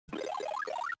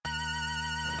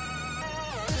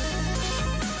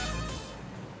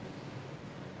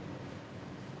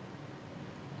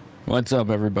What's up,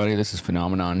 everybody? This is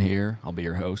Phenomenon here. I'll be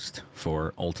your host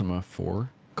for Ultima IV,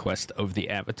 Quest of the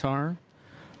Avatar.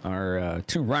 Our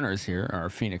two runners here are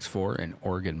fenyx4 and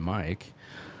organMike.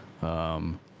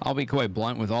 I'll be quite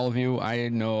blunt with all of you. I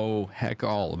know heck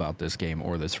all about this game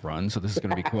or this run, so this is going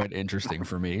to be quite interesting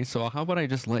for me. So how about I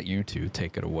just let you two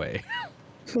take it away?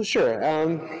 Well, sure.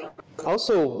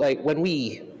 Also, when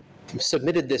we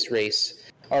submitted this race,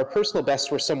 our personal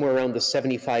bests were somewhere around the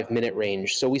 75-minute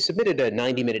range. So we submitted a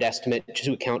 90-minute estimate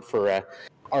to account for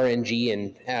RNG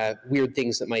and weird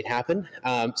things that might happen.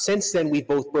 Since then, we've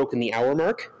both broken the hour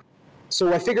mark.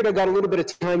 So I figured I got a little bit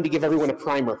of time to give everyone a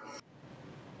primer.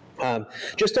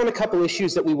 Just on a couple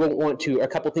issues that we won't want to, a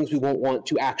couple things we won't want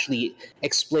to actually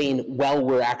explain while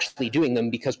we're actually doing them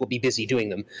because we'll be busy doing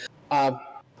them.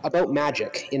 About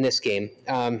magic in this game.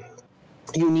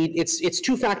 You need it's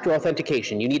two-factor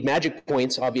authentication. You need magic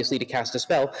points, obviously, to cast a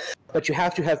spell, but you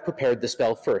have to have prepared the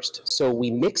spell first. So we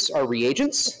mix our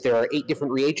reagents. There are 8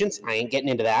 different reagents. I ain't getting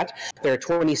into that. There are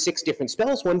 26 different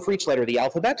spells, one for each letter of the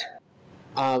alphabet.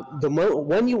 The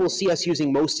one you will see us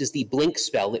using most is the blink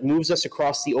spell. It moves us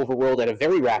across the overworld at a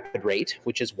very rapid rate,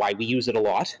 which is why we use it a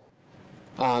lot.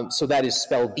 So that is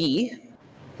spell B.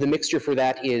 The mixture for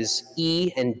that is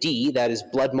E and D. That is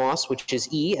Blood Moss, which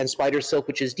is E, and Spider Silk,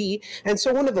 which is D. And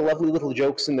so one of the lovely little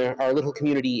jokes in our little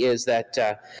community is that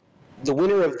the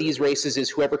winner of these races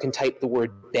is whoever can type the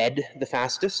word bed the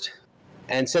fastest.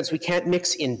 And since we can't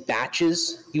mix in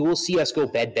batches, you will see us go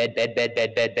bed, bed, bed, bed,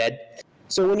 bed, bed, bed.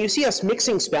 So when you see us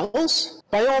mixing spells,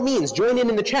 by all means, join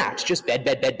in the chat. Just bed,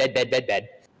 bed, bed, bed, bed, bed, bed.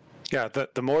 Yeah,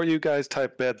 the more you guys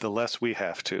type bed, the less we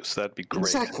have to, so that'd be great.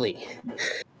 Exactly.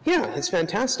 Yeah, it's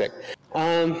fantastic.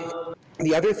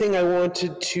 The other thing I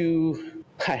wanted to...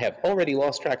 I have already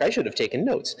lost track. I should have taken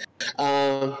notes.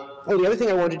 The other thing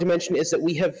I wanted to mention is that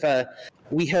we have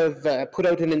put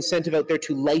out an incentive out there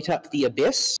to light up the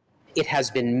abyss. It has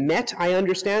been met, I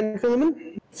understand,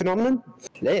 Phenomenon?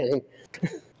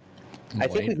 I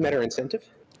think we've met our incentive.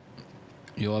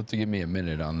 You'll have to give me a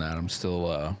minute on that. I'm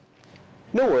still...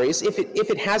 No worries. If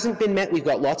it hasn't been met, we've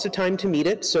got lots of time to meet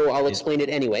it, so I'll explain it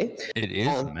anyway. It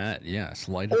is met, yes.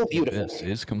 Light up the abyss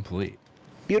is complete.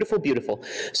 Beautiful, beautiful.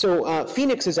 So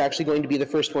Phoenix is actually going to be the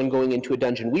first one going into a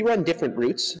dungeon. We run different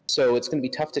routes, so it's going to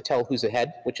be tough to tell who's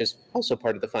ahead, which is also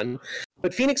part of the fun.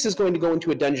 But Phoenix is going to go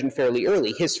into a dungeon fairly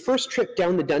early. His first trip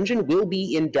down the dungeon will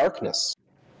be in darkness.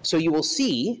 So you will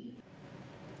see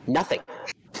nothing,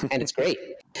 and it's great.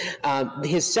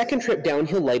 His second trip down,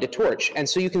 he'll light a torch. And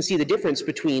so you can see the difference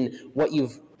between what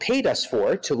you've paid us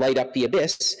for to light up the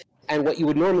abyss and what you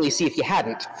would normally see if you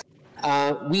hadn't.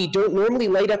 We don't normally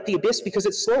light up the abyss because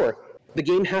it's slower. The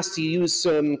game has to use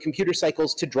some computer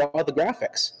cycles to draw the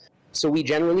graphics. So we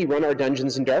generally run our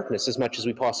dungeons in darkness as much as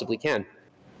we possibly can.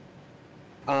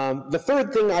 The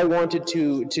third thing I wanted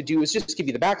to do is just give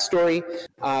you the backstory.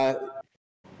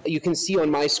 You can see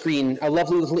on my screen a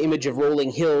lovely little image of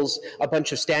rolling hills, a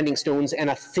bunch of standing stones,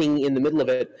 and a thing in the middle of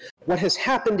it. What has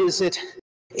happened is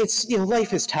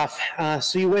life is tough.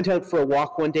 So you went out for a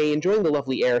walk one day, enjoying the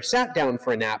lovely air, sat down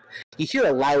for a nap. You hear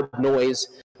a loud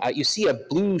noise. You see a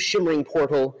blue shimmering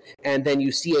portal, and then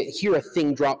you hear a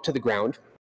thing drop to the ground.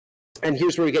 And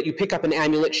here's where you pick up an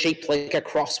amulet shaped like a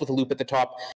cross with a loop at the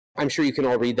top. I'm sure you can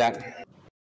all read that.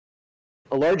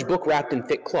 A large book wrapped in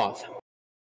thick cloth.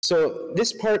 So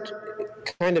this part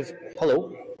kind of...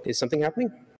 Hello? Is something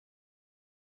happening?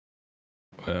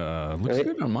 Looks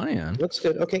good on my end. Looks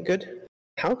good. Okay, good.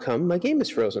 How come my game is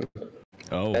frozen?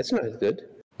 Oh. That's not good.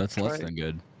 That's less than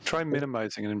good. Try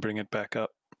minimizing it and bring it back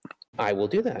up. I will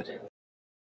do that.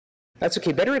 That's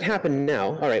okay. Better it happen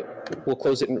now. All right. We'll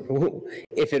close it.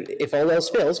 If all else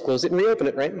fails, close it and reopen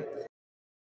it, right?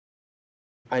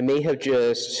 I may have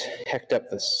just hecked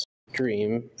up the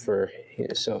stream for...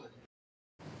 So...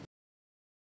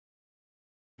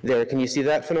 There, can you see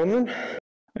that phenomenon?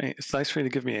 It's nice for you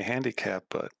to give me a handicap,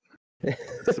 but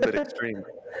it's a bit extreme.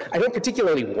 I don't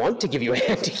particularly want to give you a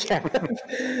handicap.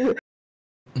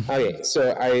 Okay,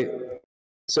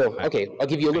 okay, I'll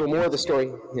give you a little more of the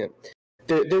story. Yeah.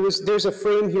 There's a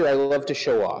frame here I love to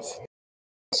show off.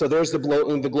 So there's the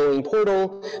glowing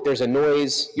portal, there's a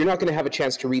noise. You're not going to have a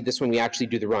chance to read this when we actually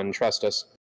do the run, trust us.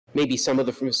 Maybe some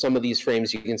of these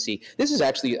frames you can see. This is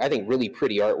actually, I think, really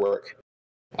pretty artwork.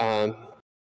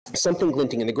 Something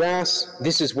glinting in the grass.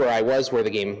 This is where I was, where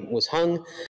the game was hung.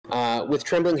 With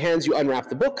trembling hands, you unwrap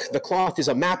the book. The cloth is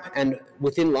a map, and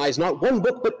within lies not one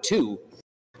book, but 2.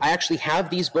 I actually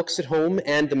have these books at home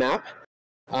and the map.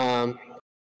 The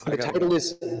title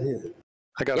is...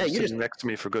 I got them sitting next to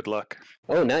me for good luck.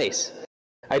 Oh, nice.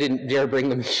 I didn't dare bring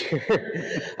them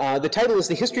here. The title is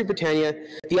The History of Britannia.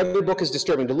 The other book is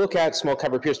disturbing to look at. Small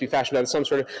cover appears to be fashioned out of some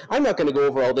sort of... I'm not going to go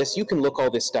over all this. You can look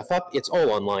all this stuff up. It's all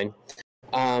online.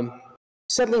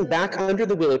 Settling back under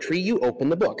the willow tree, you open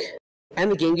the book.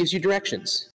 And the game gives you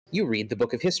directions. You read the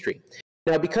book of history.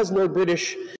 Now, because Lord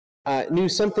British knew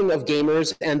something of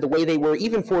gamers and the way they were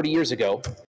even 40 years ago...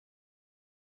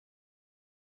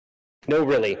 No,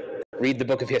 really. Read the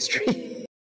book of history.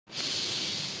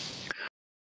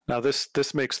 Now,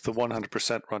 this makes the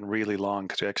 100% run really long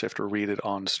because you actually have to read it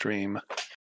on stream.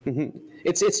 Mm-hmm.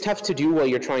 It's tough to do while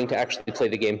you're trying to actually play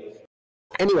the game.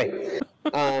 Anyway,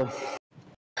 the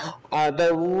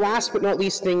last but not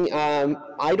least thing,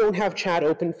 I don't have chat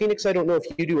open. Phoenix, I don't know if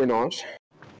you do or not.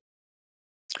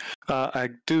 I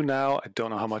do now. I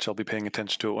don't know how much I'll be paying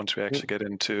attention to it once we actually get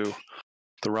into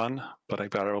the run, but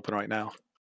I've got it open right now.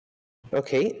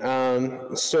 Okay,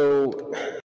 so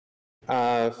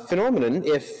Phenomenon,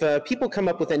 if people come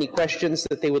up with any questions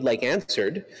that they would like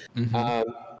answered,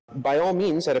 by all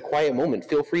means, at a quiet moment,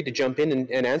 feel free to jump in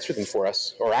and answer them for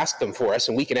us, or ask them for us,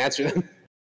 and we can answer them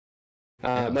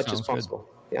much as possible.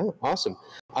 Good. Yeah, awesome.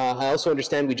 I also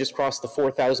understand we just crossed the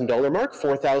 $4,000 mark,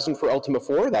 $4,000 for Ultima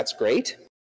IV, that's great.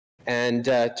 And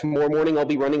tomorrow morning I'll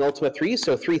be running Ultima 3,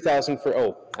 so 3,000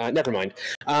 for... never mind.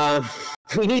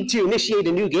 We need to initiate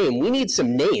a new game. We need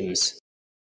some names.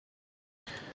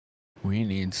 We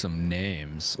need some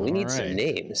names. We need some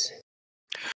names.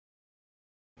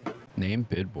 Name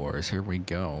bid wars. Here we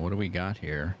go. What do we got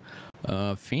here?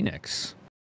 Phoenix.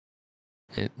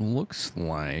 It looks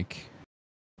like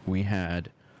we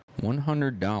had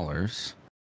 $100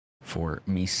 for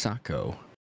Misako.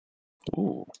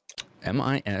 Ooh.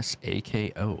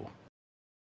 Misako.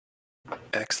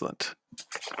 Excellent.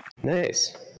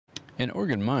 Nice. And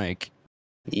organMike.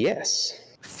 Yes.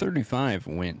 35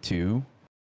 went to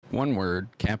one word,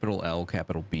 capital L,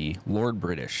 capital B, Lord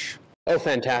British. Oh,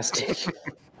 fantastic.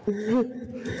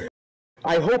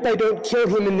 I hope I don't kill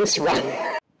him in this run.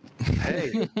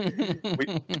 Hey,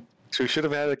 we should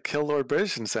have had a kill Lord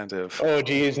British incentive. Oh,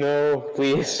 geez, no,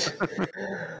 please.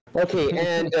 Okay,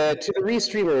 and to the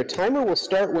restreamer, timer will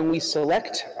start when we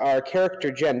select our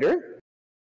character gender.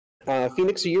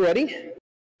 Phoenix, are you ready?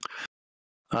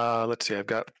 Let's see, I've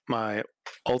got my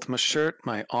Ultima shirt,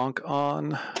 my Ankh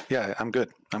on. Yeah, I'm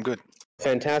good.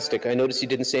 Fantastic. I noticed you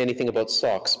didn't say anything about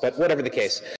socks, but whatever the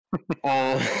case.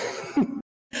 Don't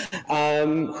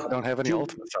have any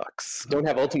Ultima socks. Don't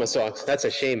have Ultima socks. That's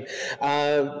a shame.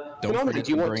 Don't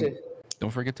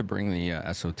forget to bring the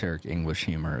esoteric English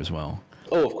humor as well.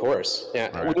 Oh, of course. Yeah,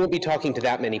 right. We won't be talking to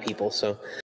that many people. So,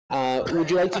 would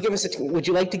you like to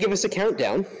give us a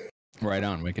countdown? Right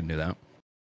on. We can do that.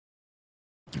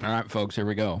 All right, folks. Here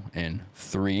we go. In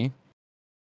 3,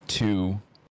 2,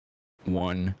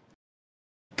 1,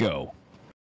 go.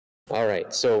 All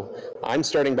right. So I'm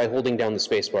starting by holding down the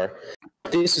spacebar.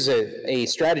 This is a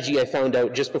strategy I found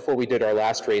out just before we did our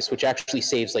last race, which actually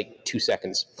saves like 2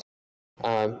 seconds.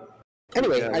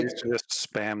 Anyway, I used to just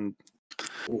spam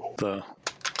the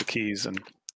keys,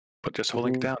 but just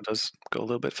holding it down does go a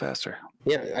little bit faster.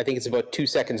 Yeah, I think it's about 2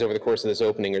 seconds over the course of this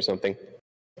opening or something.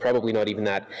 Probably not even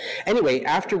that. Anyway,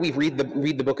 after we read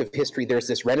the book of history, there's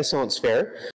this Renaissance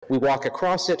fair. We walk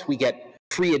across it. We get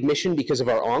free admission because of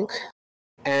our Ankh.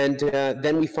 And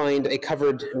then we find a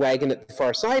covered wagon at the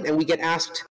far side, and we get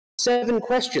asked 7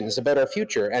 questions about our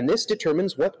future, and this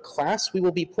determines what class we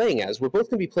will be playing as. We're both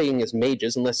going to be playing as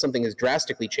mages unless something has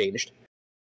drastically changed,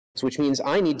 so which means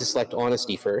I need to select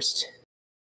honesty first.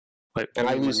 Wait, and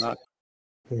I lose.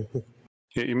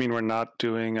 You mean we're not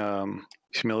doing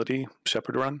humility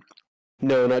shepherd run?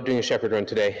 No, not doing a shepherd run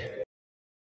today.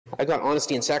 I got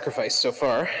honesty and sacrifice so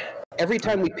far. Every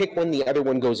time we pick one, the other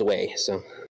one goes away. So.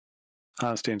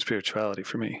 Honesty and spirituality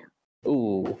for me.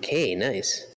 Ooh, okay,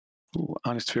 nice. Ooh,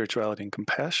 honest spirituality and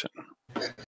compassion.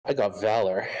 I got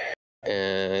valor,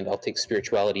 and I'll take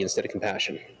spirituality instead of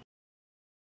compassion.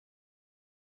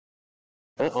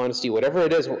 Honesty, whatever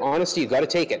it is, honesty, you got to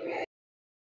take it.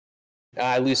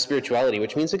 I lose spirituality,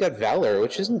 which means I got valor,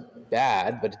 which isn't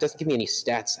bad, but it doesn't give me any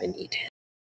stats I need.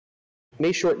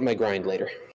 May shorten my grind later.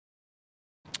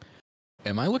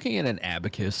 Am I looking at an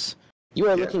abacus? You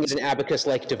are looking at an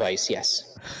abacus-like device,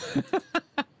 yes.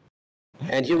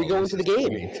 And here we go into the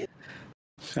game.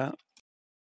 Yeah.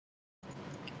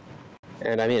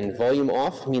 And I'm in. Volume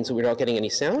off means that we're not getting any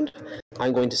sound.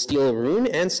 I'm going to steal a rune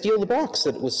and steal the box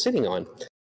that it was sitting on.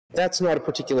 That's not a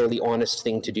particularly honest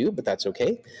thing to do, but that's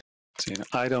okay. See,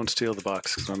 I don't steal the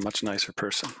box because I'm a much nicer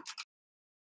person.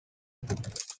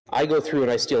 I go through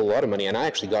and I steal a lot of money, and I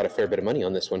actually got a fair bit of money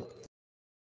on this one.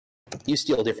 You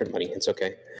steal different money. It's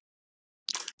okay.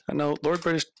 I know Lord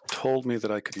British told me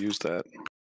that I could use that.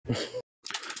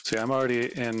 See, I'm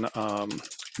already in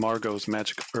Margot's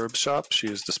Magic Herb Shop. She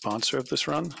is the sponsor of this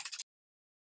run.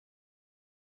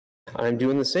 I'm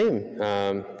doing the same.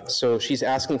 So she's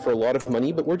asking for a lot of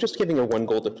money, but we're just giving her 1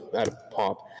 gold at a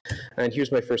pop. And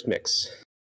here's my first mix.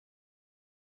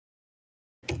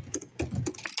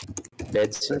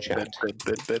 Beds in chat.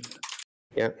 Bed.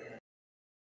 Yeah.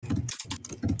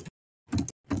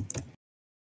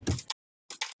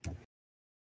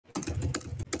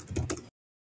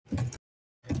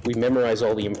 We memorize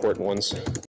all the important ones.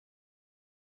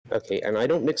 Okay, and I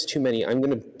don't mix too many. I'm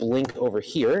going to blink over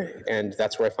here, and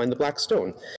that's where I find the black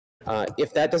stone.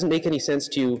 If that doesn't make any sense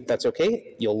to you, that's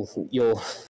okay. You'll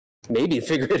maybe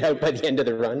figure it out by the end of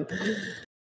the run.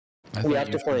 We have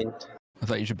to find... I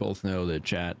thought you should both know that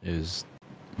chat is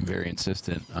very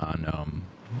insistent on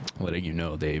letting you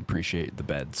know they appreciate the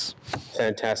beds.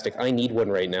 Fantastic. I need one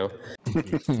right now.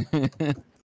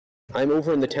 I'm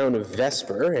over in the town of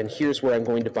Vesper, and here's where I'm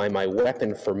going to buy my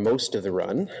weapon for most of the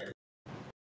run.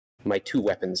 My 2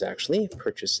 weapons, actually.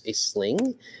 Purchase a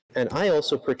sling, and I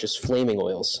also purchase flaming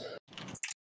oils.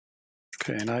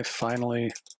 Okay, and I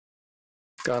finally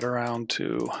got around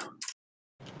to...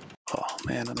 Oh,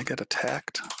 man, and I get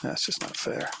attacked? That's just not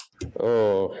fair.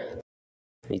 Oh.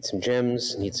 Need some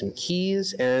gems, need some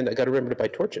keys, and I gotta remember to buy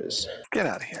torches. Get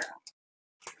out of here.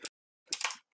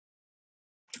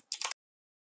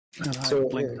 And I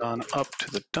blinked on up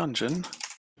to the dungeon.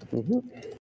 Mm-hmm.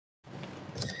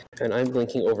 And I'm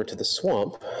blinking over to the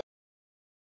swamp.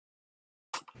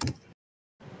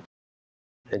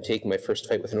 And taking my first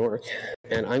fight with an orc.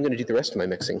 And I'm going to do the rest of my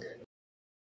mixing.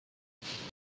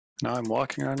 Now I'm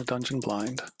walking around the dungeon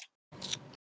blind.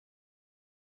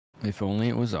 If only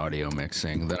it was audio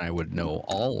mixing, then I would know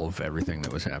all of everything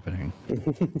that was happening.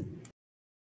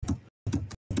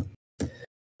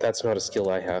 That's not a skill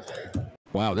I have.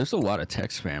 Wow, there's a lot of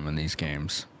text spam in these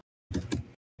games.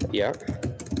 Yeah.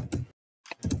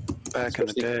 Back in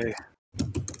the day,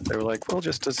 they were like, we'll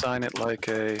just design it like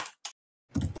an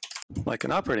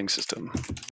operating system,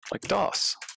 like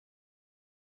DOS.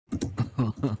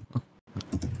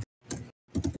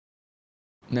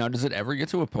 Now, does it ever get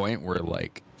to a point where,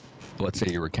 like, let's say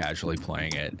you were casually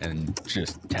playing it and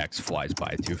just text flies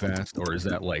by too fast? Or is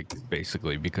that, like,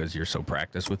 basically because you're so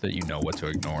practiced with it, you know what to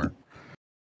ignore?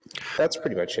 That's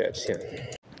pretty much it,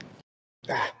 yeah.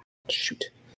 Ah, shoot.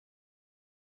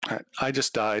 All right, I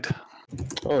just died.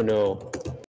 Oh, no.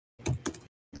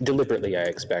 Deliberately, I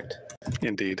expect.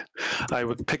 Indeed. I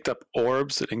picked up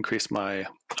orbs that increase my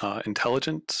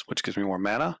intelligence, which gives me more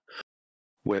mana,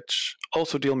 which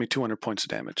also deal me 200 points of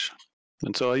damage.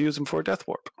 And so I use them for Death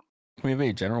Warp. We have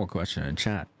a general question in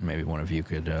chat. Maybe one of you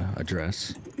could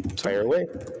address. Fire away.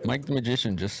 Mike the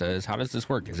Magician just says, how does this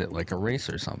work? Is it like a race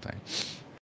or something?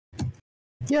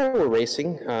 Yeah, we're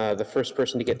racing. The first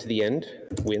person to get to the end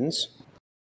wins.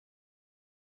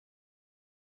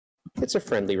 It's a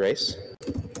friendly race.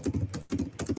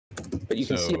 But you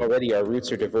can see already our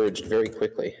routes are diverged very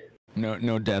quickly.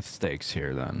 No death stakes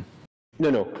here, then.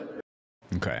 No.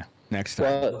 Okay, next time.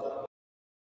 Well,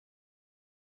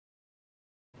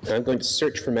 I'm going to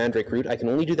search for Mandrake Root. I can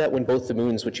only do that when both the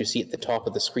moons, which you see at the top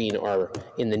of the screen, are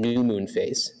in the new moon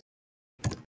phase.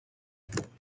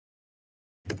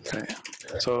 Okay,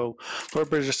 so Lord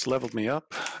British leveled me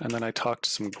up, and then I talked to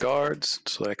some guards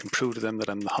so that I can prove to them that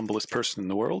I'm the humblest person in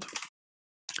the world.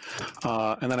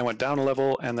 And then I went down a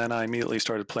level, and then I immediately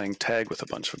started playing tag with a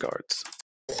bunch of guards.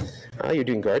 Ah, you're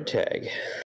doing guard tag.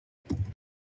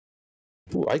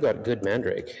 Ooh, I got good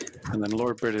Mandrake. And then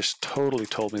Lord British totally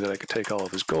told me that I could take all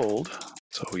of his gold,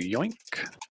 so yoink.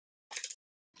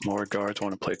 More guards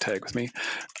want to play tag with me.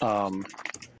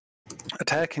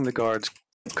 Attacking the guards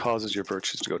causes your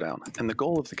virtues to go down, and the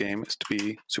goal of the game is to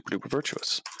be super duper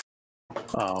virtuous.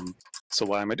 So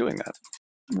why am I doing that?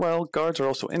 Well, guards are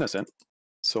also innocent,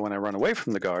 so when I run away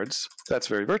from the guards, that's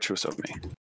very virtuous of me.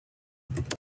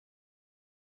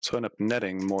 So I end up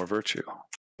netting more virtue.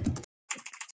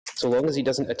 So long as he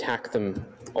doesn't attack them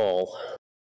all.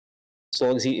 So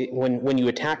long as when you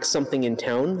attack something in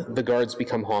town, the guards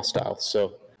become hostile.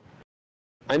 So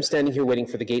I'm standing here waiting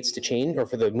for the gates to change, or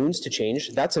for the moons to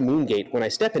change. That's a moon gate. When I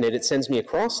step in it, it sends me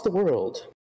across the world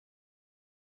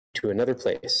to another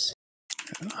place.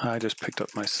 I just picked up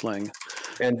my sling.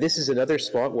 And this is another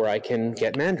spot where I can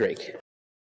get Mandrake.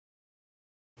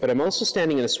 But I'm also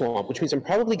standing in a swamp, which means I'm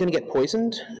probably going to get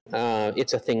poisoned.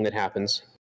 It's a thing that happens.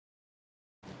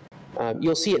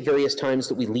 You'll see at various times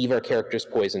that we leave our characters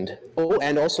poisoned. Oh,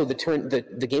 and also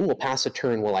the game will pass a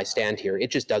turn while I stand here.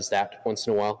 It just does that once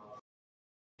in a while.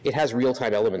 It has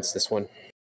real-time elements, this one.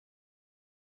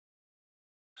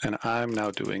 and I'm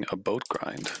now doing a boat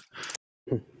grind.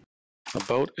 A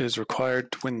boat is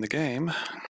required to win the game,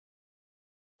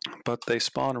 but they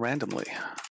spawn randomly.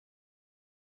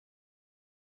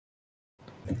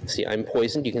 See, I'm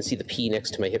poisoned. You can see the P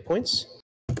next to my hit points.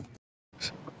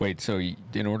 Wait, so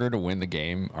in order to win the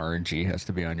game, RNG has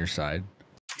to be on your side?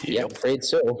 Yeah, I'm afraid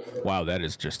so. Wow, that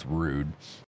is just rude.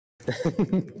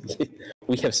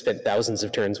 We have spent thousands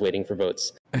of turns waiting for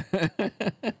boats.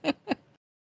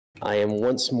 I am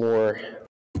once more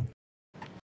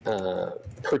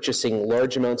purchasing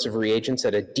large amounts of reagents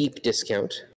at a deep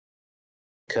discount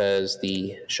because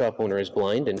the shop owner is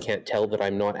blind and can't tell that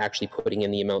I'm not actually putting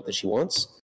in the amount that she wants.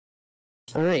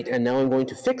 All right, and now I'm going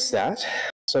to fix that.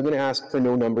 So I'm going to ask for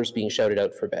no numbers being shouted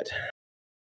out for bet.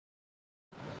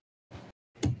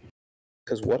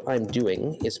 Because what I'm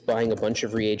doing is buying a bunch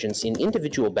of reagents in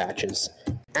individual batches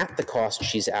at the cost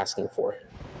she's asking for.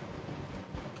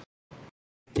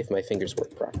 If my fingers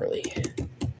work properly.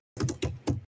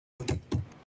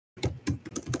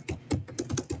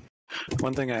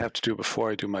 One thing I have to do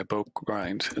before I do my boat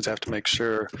grind is I have to make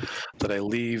sure that I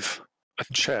leave a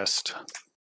chest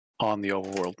on the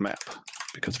overworld map.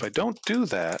 Because if I don't do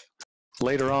that,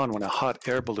 later on when a hot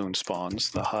air balloon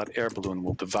spawns, the hot air balloon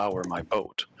will devour my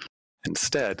boat.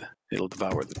 Instead, it'll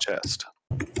devour the chest.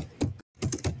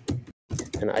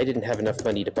 And I didn't have enough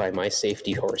money to buy my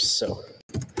safety horse, so...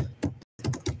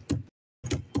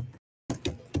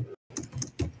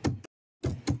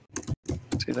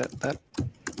 See, that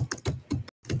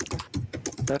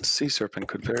sea serpent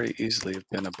could very easily have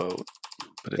been a boat,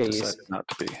 but it decided not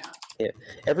to be. Yeah.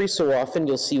 Every so often,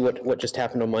 you'll see what just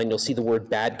happened on mine. You'll see the word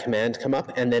bad command come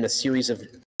up, and then a series of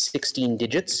 16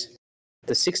 digits.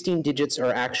 The 16 digits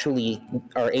are actually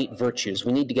our 8 virtues.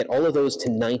 We need to get all of those to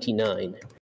 99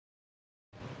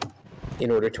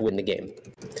 in order to win the game.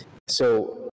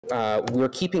 So we're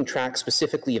keeping track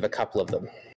specifically of a couple of them.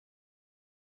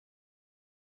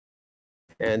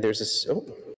 And there's this... Oh,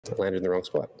 I landed in the wrong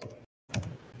spot.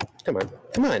 Come on,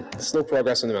 come on. Slow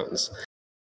progress in the mountains.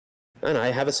 And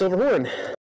I have a silver horn.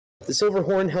 The silver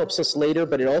horn helps us later,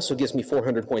 but it also gives me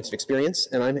 400 points of experience,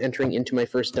 and I'm entering into my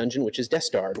first dungeon, which is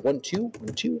Destard. 1, 2,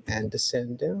 1, 2, and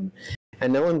descend down.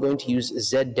 And now I'm going to use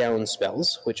Z down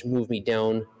spells, which move me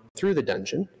down through the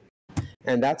dungeon.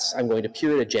 And I'm going to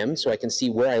peer at a gem so I can see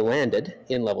where I landed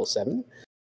in level 7.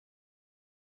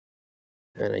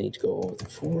 And I need to go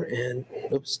with 4 and,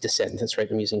 oops, descend. That's right,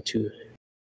 I'm using 2.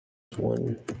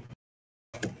 1.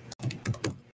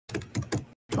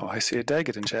 Oh, I see a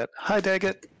Daggett in chat. Hi,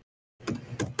 Daggett.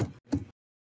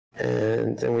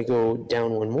 And then we go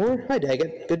down 1 more. Hi,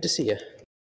 Daggett. Good to see you.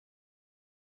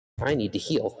 I need to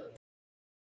heal.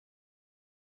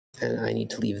 And I need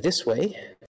to leave this way.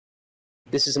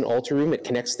 This is an altar room. It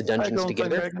connects the dungeons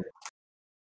together.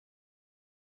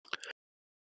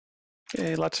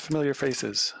 Hey, lots of familiar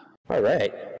faces. All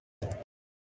right.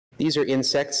 These are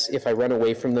insects. If I run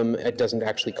away from them, it doesn't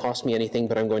actually cost me anything,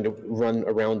 but I'm going to run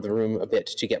around the room a bit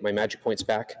to get my magic points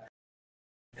back.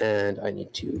 And I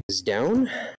need to down.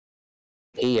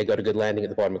 Hey, I got a good landing at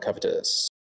the bottom of Covetous.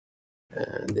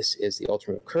 And this is the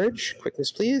Ultimate of Courage.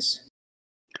 Quickness, please.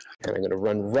 And I'm going to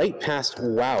run right past...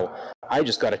 Wow, I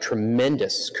just got a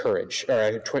tremendous courage, or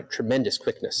a tremendous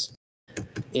quickness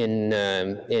in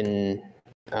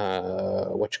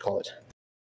what you call it?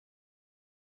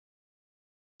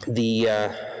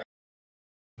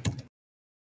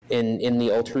 In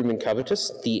the Ultra Room in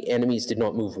Covetous, the enemies did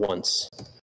not move once.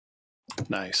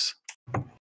 Nice.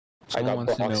 I got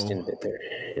boxed in there.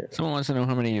 Yeah. Someone wants to know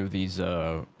how many of these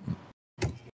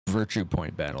virtue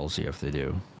point battles you have to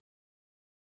do.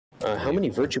 How many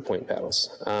virtue point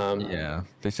battles? Yeah,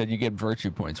 they said you get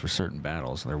virtue points for certain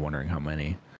battles. They're wondering how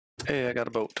many. Hey, I got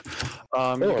a boat.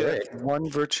 You get 1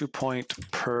 virtue point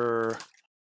per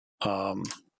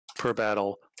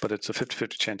battle, but it's a 50-50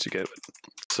 chance you get it.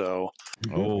 So.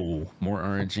 Oh, more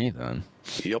RNG then.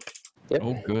 Yep.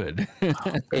 Oh, good.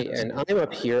 Hey, and I'm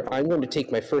up here. I'm going to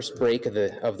take my first break of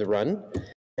the run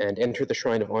and enter the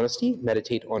Shrine of Honesty,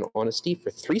 meditate on honesty for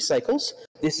 3 cycles.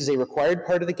 This is a required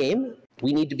part of the game.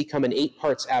 We need to become an 8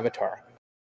 parts avatar.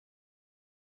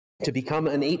 To become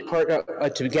an 8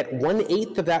 part, to get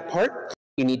 1/8 of that part,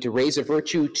 you need to raise a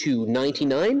virtue to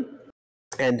 99,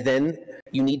 and then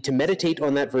you need to meditate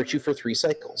on that virtue for 3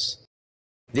 cycles.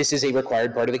 This is a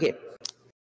required part of the game.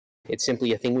 It's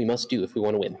simply a thing we must do if we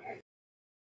want to win.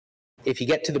 If you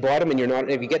get to the bottom and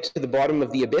if you get to the bottom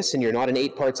of the abyss and you're not an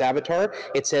 8 parts avatar,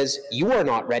 it says you are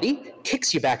not ready,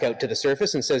 kicks you back out to the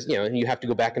surface and says, you have to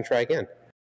go back and try again.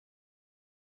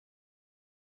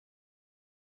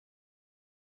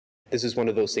 This is one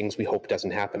of those things we hope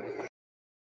doesn't happen.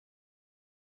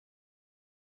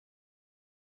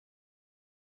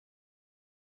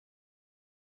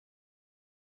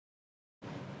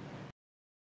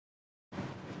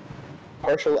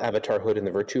 partial avatarhood in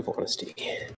the virtue of honesty.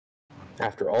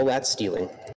 After all that stealing.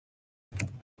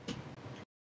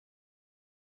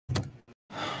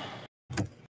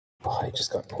 Oh, I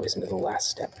just got poisoned at the last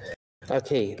step.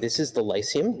 Okay, this is the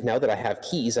Lyceum. Now that I have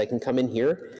keys, I can come in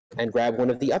here and grab one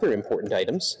of the other important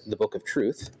items, the Book of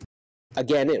Truth.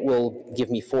 Again, it will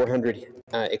give me 400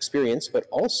 experience, but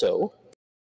also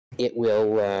it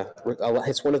will,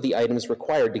 it's one of the items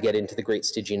required to get into the Great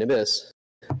Stygian Abyss.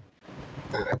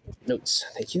 Notes,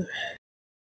 thank you.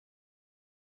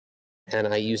 And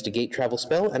I used a gate travel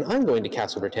spell, and I'm going to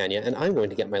Castle Britannia, and I'm going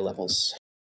to get my levels.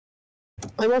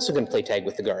 I'm also going to play tag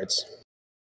with the guards.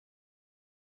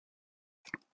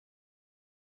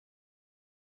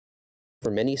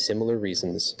 For many similar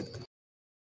reasons.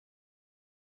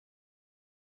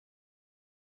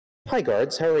 Hi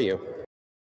guards, how are you?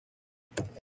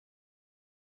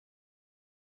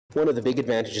 One of the big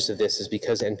advantages of this is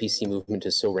because NPC movement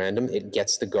is so random, it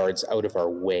gets the guards out of our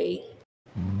way.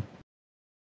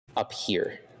 Up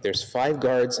here. There's 5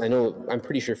 guards. I'm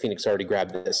pretty sure Phoenix already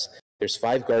grabbed this. There's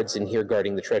 5 guards in here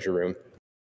guarding the treasure room,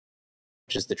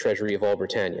 which is the treasury of all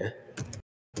Britannia.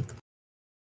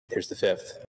 There's the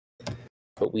 5th.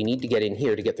 But we need to get in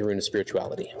here to get the Rune of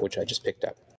Spirituality, which I just picked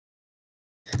up.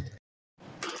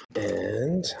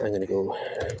 And I'm going to go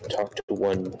talk to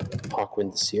one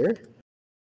Hawkwind the Seer.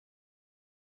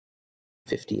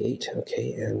 58,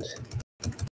 okay, and...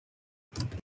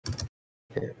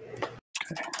 Yeah.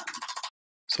 Okay.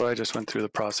 So I just went through the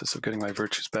process of getting my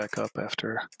virtues back up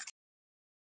after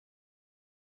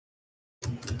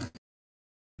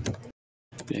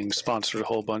being sponsored a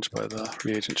whole bunch by the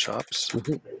reagent shops.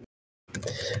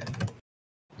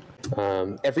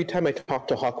 Every time I talk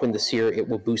to Hawkwind the Seer, it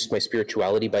will boost my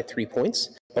spirituality by 3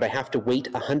 points, but I have to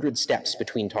wait 100 steps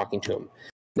between talking to him.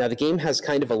 Now, the game has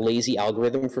kind of a lazy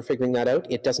algorithm for figuring that out.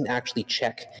 It doesn't actually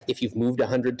check if you've moved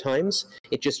 100 times.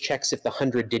 It just checks if the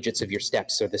 100 digits of your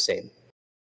steps are the same.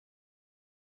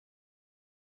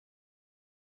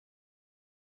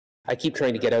 I keep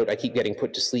trying to get out. I keep getting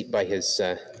put to sleep by his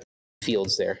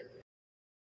fields there.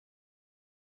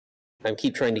 I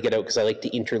keep trying to get out because I like to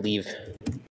interleave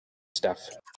stuff.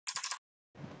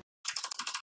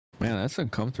 Man, that's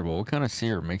uncomfortable. What kind of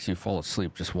seer makes you fall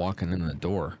asleep just walking in the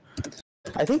door?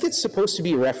 I think it's supposed to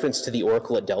be a reference to the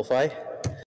Oracle at Delphi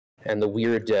and the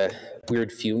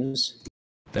weird fumes.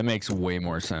 That makes way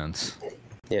more sense.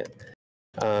 Yeah.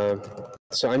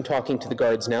 So I'm talking to the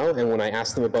guards now, and when I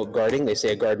ask them about guarding, they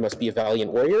say a guard must be a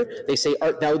valiant warrior. They say,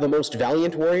 "Art thou the most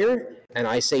valiant warrior?" And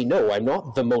I say, "No, I'm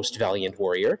not the most valiant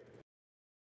warrior."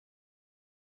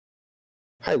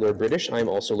 Hi, Lord British. I'm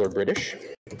also Lord British.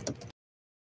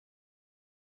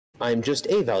 I'm just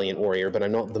a valiant warrior, but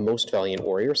I'm not the most valiant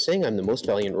warrior. Saying I'm the most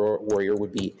valiant warrior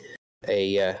would be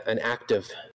an act of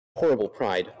horrible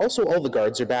pride. Also, all the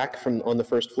guards are back from on the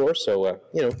first floor, so,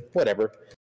 whatever.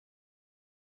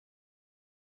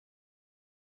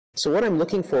 So what I'm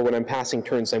looking for when I'm passing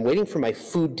turns, I'm waiting for my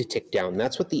food to tick down.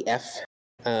 That's what the F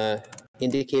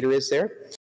indicator is there.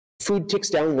 Food ticks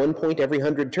down 1 point every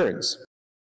 100 turns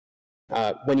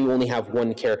when you only have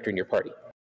one character in your party.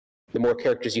 The more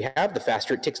characters you have, the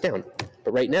faster it ticks down.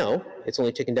 But right now, it's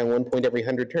only ticking down 1 point every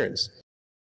 100 turns.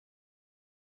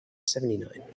 79.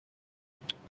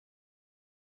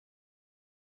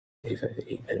 85,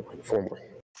 8, 91, 4 more.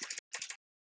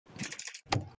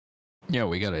 Yeah,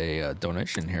 we got a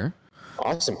donation here.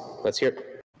 Awesome. Let's hear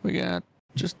it. We got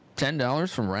just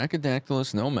 $10 from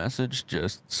Rackadactylus. No message,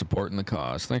 just supporting the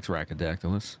cause. Thanks,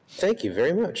 Rackadactylus. Thank you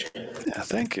very much. Yeah,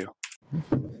 thank you.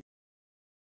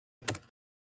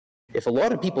 If a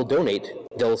lot of people donate,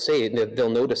 they'll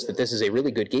notice that this is a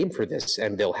really good game for this,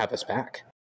 and they'll have us back.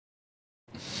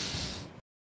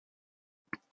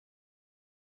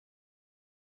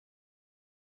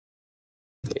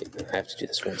 Okay, I have to do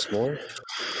this once more.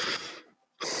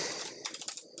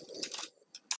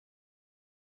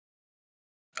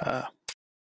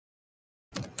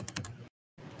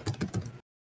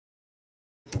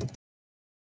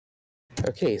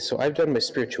 Okay, so I've done my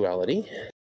spirituality.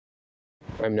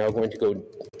 I'm now going to go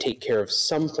take care of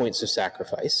some points of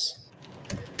sacrifice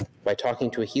by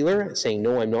talking to a healer, saying,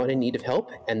 no, I'm not in need of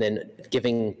help, and then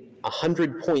giving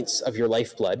 100 points of your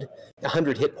lifeblood,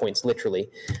 100 hit points, literally,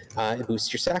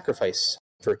 boosts your sacrifice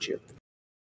virtue.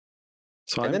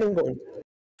 So and then I'm going...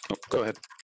 Oh, go ahead.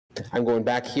 I'm going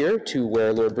back here to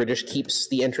where Lord British keeps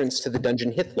the entrance to the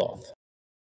dungeon Hithloth.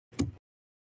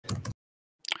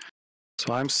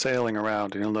 So I'm sailing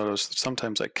around, and you'll notice that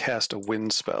sometimes I cast a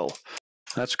wind spell.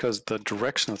 That's because the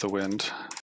direction of the wind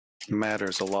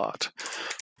matters a lot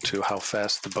to how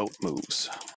fast the boat moves.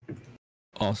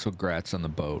 Also, grats on the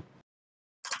boat.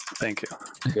 Thank you.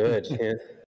 Good. Yeah.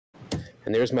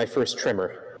 And there's my first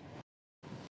tremor.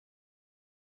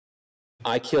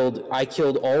 I killed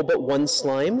all but one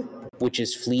slime, which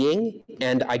is fleeing,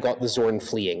 and I got the Zorn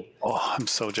fleeing. Oh, I'm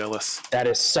so jealous. That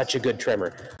is such a good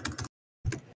tremor.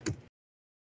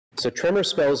 So tremor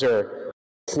spells are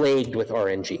plagued with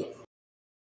RNG.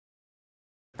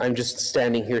 I'm just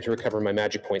standing here to recover my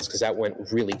magic points because that went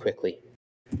really quickly.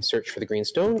 Search for the green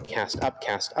stone, cast up,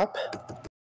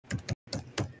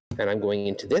 and I'm going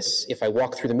into this. If I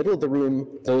walk through the middle of the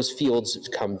room, those fields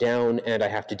come down, and I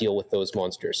have to deal with those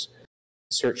monsters.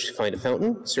 Search to find a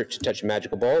fountain, search to touch a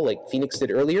magical ball, like Phoenix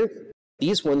did earlier.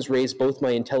 These ones raise both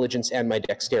my intelligence and my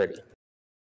dexterity.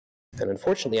 And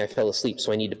unfortunately, I fell asleep,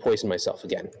 so I need to poison myself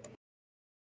again.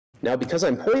 Now, because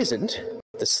I'm poisoned,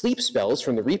 the sleep spells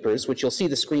from the Reapers, which you'll see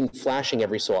the screen flashing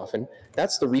every so often,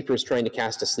 that's the Reapers trying to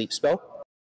cast a sleep spell.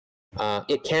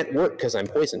 It can't work because I'm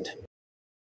poisoned.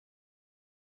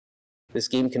 This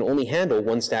game can only handle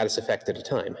one status effect at a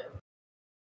time.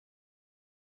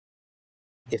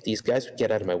 If these guys would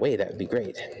get out of my way, that would be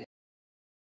great.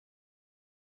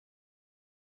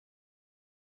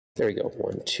 There we go.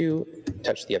 1, 2.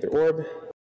 Touch the other orb.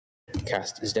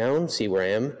 Cast is down. See where I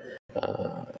am.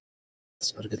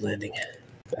 It's not a good landing.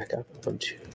 Back up. 1,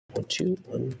 2. 1, 2.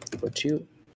 1, 2.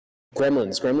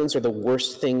 Gremlins. Gremlins are the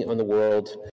worst thing on the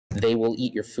world. They will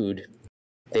eat your food.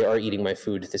 They are eating my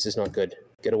food. This is not good.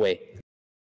 Get away.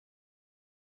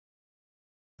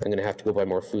 I'm going to have to go buy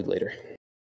more food later.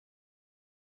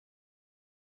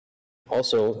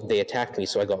 Also, they attacked me,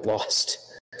 so I got lost.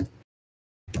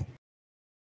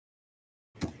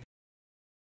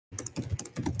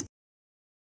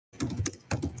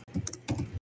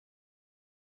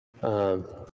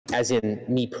 As in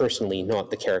me personally,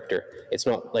 not the character. It's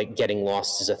not like getting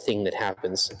lost is a thing that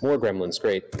happens. More gremlins,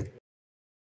 great.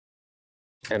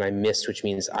 And I missed, which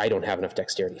means I don't have enough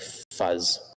dexterity.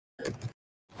 Fuzz.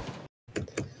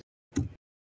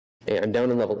 Okay, I'm down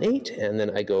in level 8, and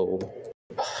then I go...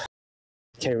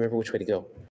 Can't remember which way to go.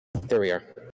 There we are.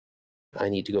 I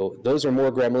need to go. Those are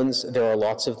more gremlins. There are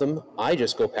lots of them. I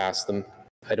just go past them.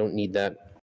 I don't need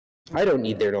that. I don't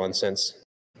need their nonsense.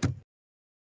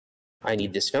 I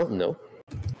need this fountain, though,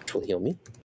 which will heal me.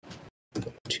 1,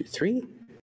 2, 3.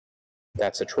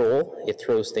 That's a troll. It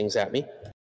throws things at me.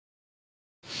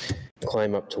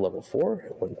 Climb up to level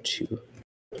 4. 1, 2.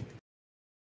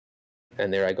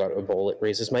 And there I got a bowl. It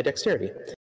raises my dexterity.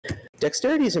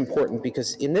 Dexterity is important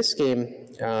because in this game,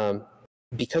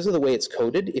 because of the way it's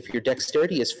coded, if your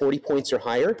dexterity is 40 points or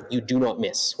higher, you do not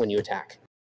miss when you attack.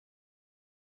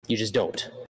 You just don't.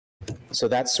 So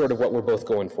that's sort of what we're both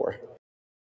going for.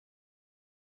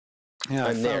 Yeah,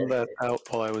 I found that out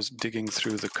while I was digging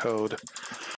through the code.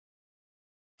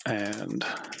 And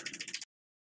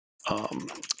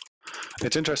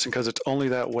it's interesting because it's only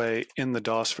that way in the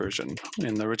DOS version.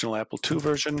 In the original Apple II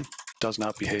version, does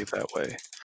not behave that way.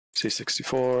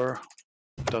 C64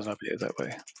 does not behave that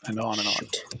way, and on and on.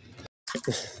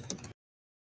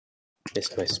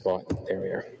 Missed my spot. There we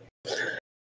are.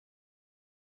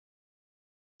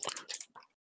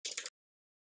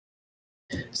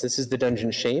 So this is the Dungeon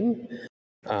Shame.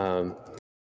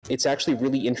 It's actually a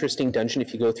really interesting dungeon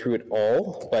if you go through it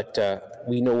all, but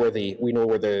we know where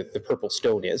the purple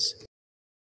stone is.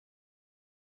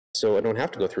 So I don't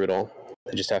have to go through it all.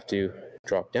 I just have to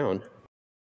drop down.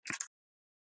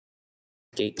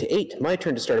 Gate to 8. My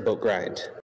turn to start a boat grind.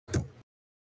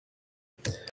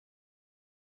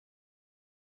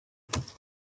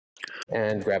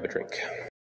 And grab a drink.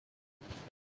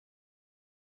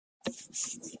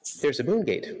 There's a moon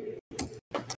gate.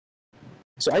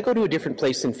 So I go to a different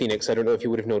place than Phoenix. I don't know if you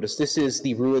would have noticed. This is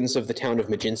the ruins of the town of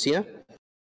Magincia.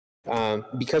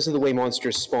 Because of the way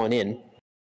monsters spawn in,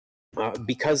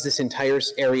 because this entire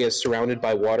area is surrounded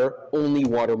by water, only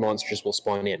water monsters will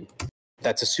spawn in.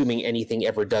 That's assuming anything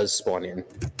ever does spawn in.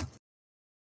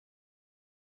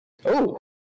 Oh!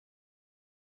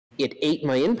 It ate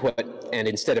my input, and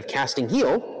instead of casting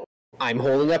heal, I'm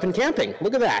holding up and camping.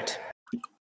 Look at that.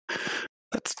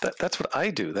 That's what I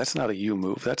do. That's not a you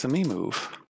move. That's a me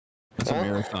move. It's a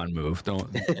marathon move. Don't,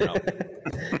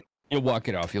 you'll walk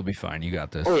it off. You'll be fine. You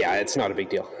got this. Oh yeah, it's not a big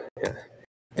deal. Yeah.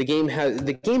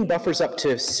 The game buffers up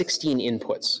to 16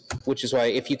 inputs, which is why,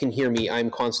 if you can hear me, I'm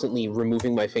constantly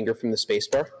removing my finger from the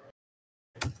spacebar.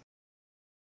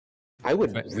 I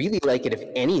would really like it if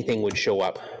anything would show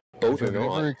up, both or not. If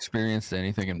you've ever experienced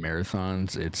anything in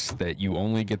marathons, it's that you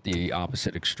only get the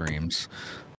opposite extremes.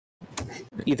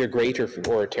 Either great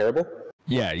or terrible?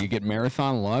 Yeah, you get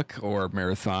marathon luck or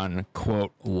marathon,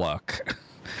 quote, luck.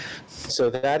 So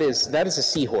that is a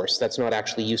seahorse. That's not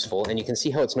actually useful, and you can see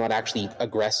how it's not actually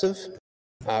aggressive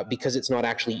because it's not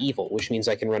actually evil, which means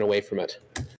I can run away from it.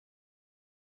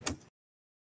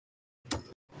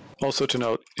 Also to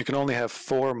note, you can only have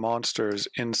 4 monsters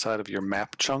inside of your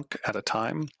map chunk at a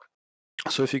time.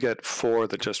 So if you get 4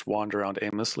 that just wander around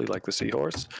aimlessly like the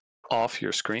seahorse off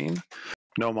your screen,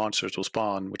 no monsters will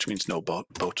spawn, which means no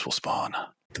boats will spawn.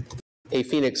 Hey,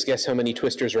 Phoenix, guess how many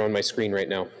twisters are on my screen right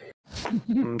now?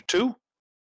 2?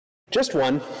 Just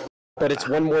 1, but it's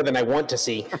 1 more than I want to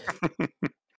see.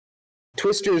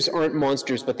 Twisters aren't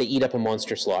monsters, but they eat up a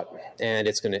monster slot, and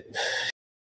it's going to...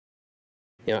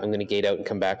 Yeah, I'm going to gate out and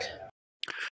come back.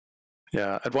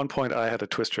 Yeah, at one point I had a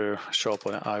twister show up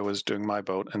when I was doing my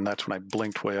boat, and that's when I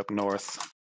blinked way up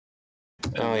north.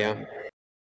 Oh, yeah.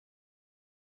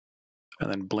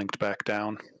 And then blinked back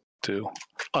down to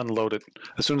unload it.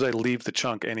 As soon as I leave the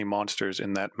chunk, any monsters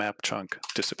in that map chunk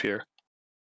disappear.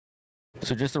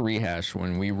 So just to rehash,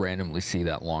 when we randomly see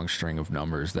that long string of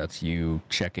numbers, that's you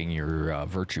checking your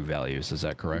virtue values. Is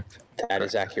that correct? That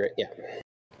is accurate, yeah.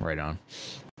 Right on.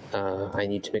 I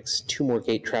need to mix 2 more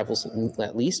gate travels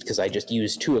at least, because I just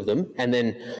used 2 of them. And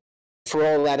then, for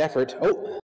all that effort,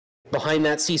 oh, behind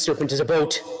that sea serpent is a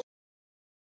boat.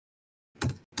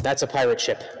 That's a pirate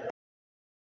ship.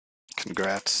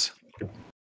 Congrats.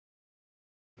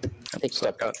 Thanks,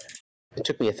 it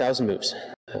took me 1,000 moves.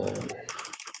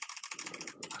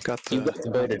 Got the, you got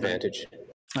the boat advantage.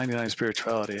 99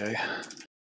 spirituality I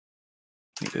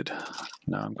needed.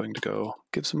 Now I'm going to go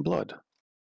give some blood.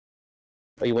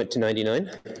 Oh, you went to 99?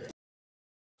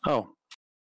 Oh,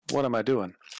 what am I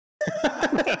doing?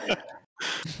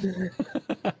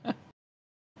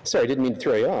 Sorry, I didn't mean to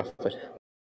throw you off, but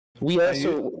we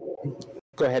also...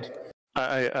 Go ahead.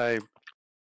 I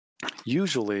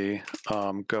usually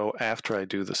go after I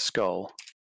do the skull.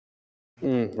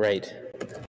 Right.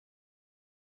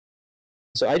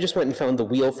 So I just went and found the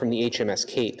wheel from the HMS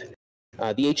Cape.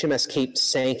 The HMS Cape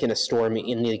sank in a storm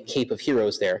in the Cape of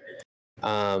Heroes there.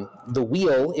 The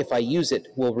wheel, if I use it,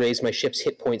 will raise my ship's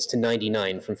hit points to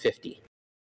 99 from 50.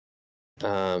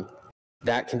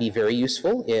 That can be very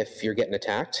useful if you're getting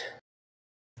attacked.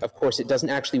 Of course, it doesn't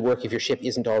actually work if your ship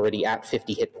isn't already at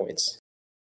 50 hit points.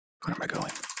 Where am I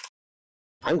going?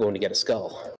 I'm going to get a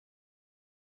skull.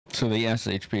 So the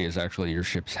SHP is actually your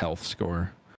ship's health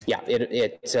score. Yeah,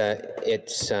 it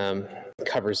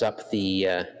covers up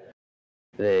the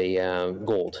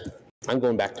gold. I'm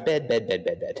going back to bed.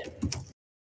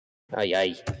 Aye,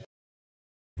 aye.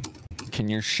 Can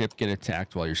your ship get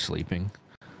attacked while you're sleeping?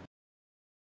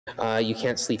 You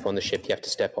can't sleep on the ship. You have to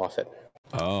step off it.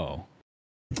 Oh.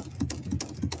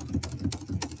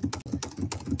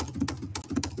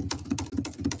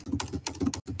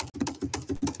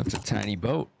 That's a tiny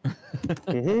boat.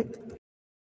 Mm-hmm.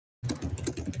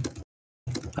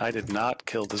 I did not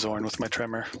kill the Zorn with my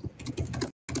tremor.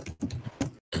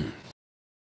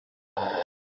 What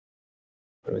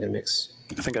are we going to mix?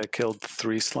 I think I killed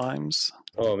 3 slimes.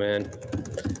 Oh, man.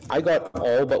 I got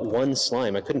all but 1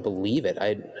 slime. I couldn't believe it.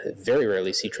 I very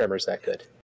rarely see tremors that good.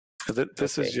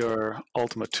 This is your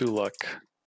Ultima II luck.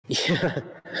 Yeah.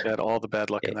 You had all the bad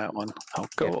luck in that one. Oh,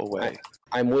 go away.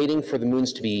 I'm waiting for the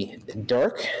moons to be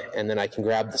dark, and then I can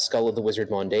grab the skull of the Wizard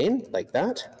Mondaine, like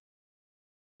that.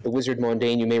 The Wizard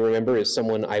Mondaine, you may remember, is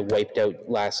someone I wiped out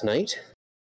last night.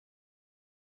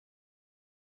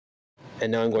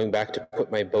 And now I'm going back to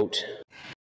put my boat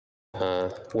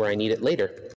where I need it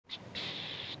later.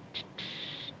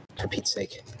 For Pete's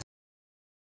sake.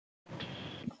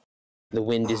 The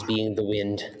wind is being the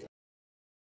wind.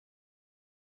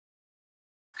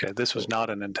 Okay, this was not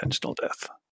an intentional death.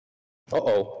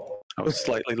 Uh-oh. I was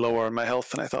slightly lower on my health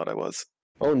than I thought I was.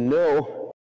 Oh,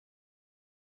 no.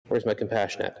 Where's my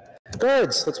compassion at?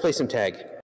 Guards, let's play some tag.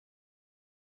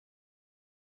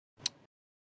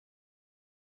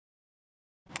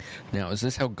 Now, is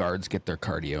this how guards get their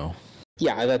cardio?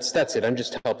 Yeah, that's it. I'm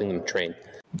just helping them train.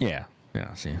 Yeah,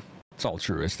 see. It's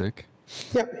altruistic.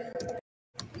 Yep.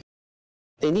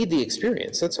 They need the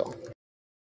experience, that's all.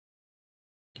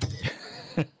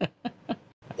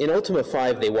 In Ultima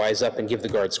 5, they wise up and give the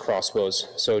guards crossbows,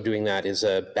 so doing that is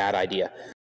a bad idea.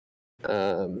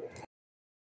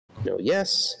 No,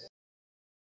 yes.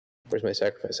 Where's my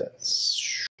sacrifice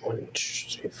at? 1,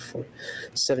 2, 3, 4.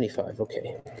 75,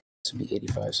 okay. This would be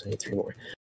 85, so I need 3 more.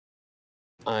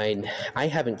 I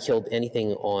haven't killed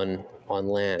anything on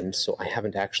land, so I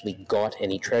haven't actually got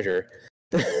any treasure.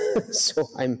 So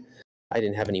I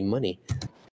didn't have any money.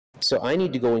 So I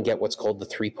need to go and get what's called the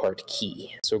 3-part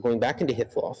key. So we're going back into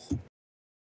Hithloth.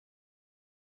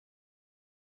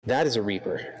 That is a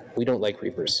Reaper. We don't like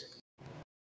Reapers.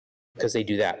 Because they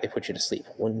do that. They put you to sleep.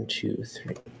 1, 2,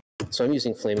 3. So I'm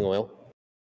using flaming oil.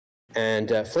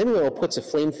 And flaming oil puts a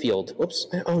flame field. Oops.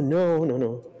 Oh,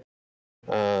 no.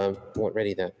 Won't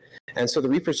ready that. And so the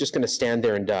Reaper's just going to stand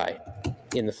there and die.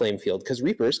 in the flame field, because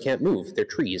Reapers can't move. They're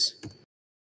trees.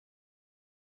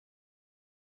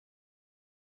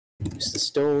 Use the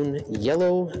stone,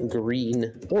 yellow,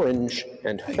 green, orange,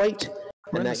 and white.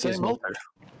 We're and in that the gives same me... altar.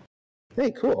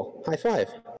 Hey, cool. High five.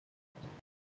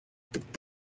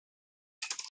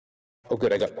 Oh,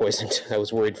 good, I got poisoned. I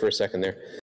was worried for a second there.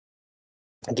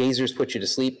 Gazers put you to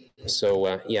sleep,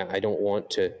 so yeah, I don't want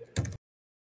to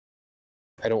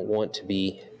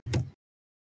be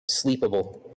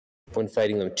sleepable when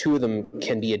fighting them. 2 of them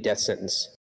can be a death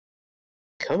sentence.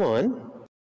 Come on.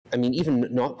 I mean, even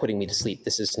not putting me to sleep,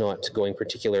 this is not going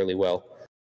particularly well.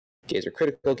 Gazer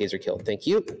critical, Gazer killed. Thank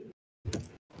you.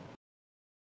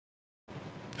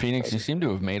 Phoenix, you seem to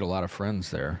have made a lot of friends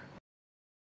there.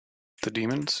 The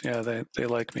demons, yeah, they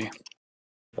like me.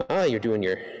 Ah, you're doing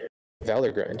your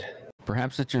Valor grind.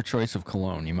 Perhaps it's your choice of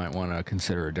cologne. You might want to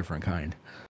consider a different kind.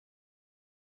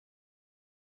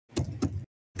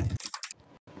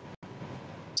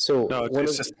 So No,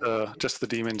 it's just the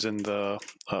demons in the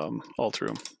altar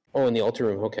room. Oh, in the altar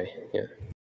room. Okay, yeah.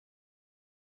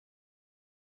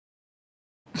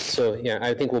 So yeah,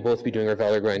 I think we'll both be doing our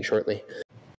Valor grind shortly.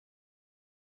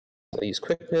 I'll use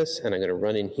quickness, and I'm going to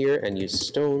run in here and use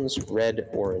stones, red,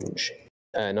 orange,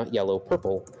 not yellow,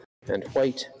 purple, and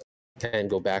white, and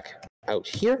go back out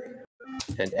here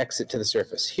and exit to the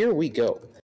surface. Here we go.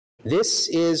 This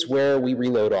is where we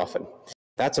reload often.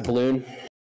 That's a balloon.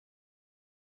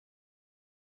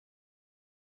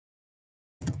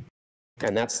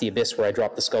 And that's the abyss where I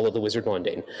drop the skull of the wizard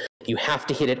Mondane. You have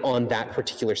to hit it on that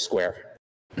particular square,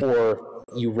 or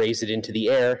you raise it into the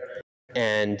air,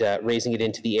 and raising it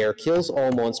into the air kills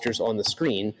all monsters on the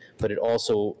screen, but it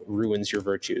also ruins your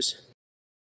virtues.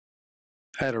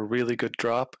 I had a really good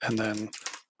drop, and then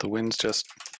the winds just...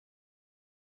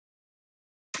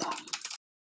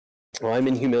 Well, I'm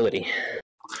in humility.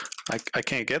 I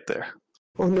can't get there.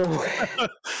 Oh no.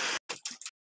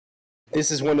 This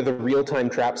is one of the real-time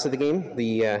traps of the game,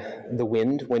 the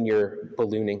wind when you're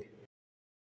ballooning.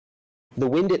 The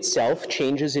wind itself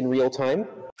changes in real time.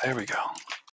 There we go.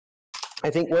 I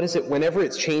think, what is it, whenever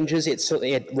it changes,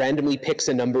 it randomly picks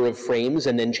a number of frames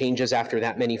and then changes after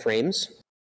that many frames.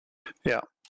 Yeah.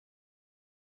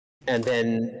 And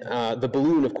then the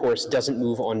balloon, of course, doesn't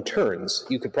move on turns.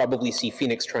 You could probably see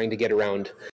Phoenix trying to get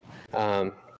around.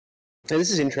 And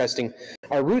this is interesting.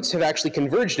 Our routes have actually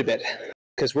converged a bit,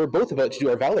 because we're both about to do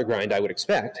our Valor grind, I would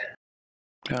expect.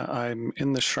 Yeah, I'm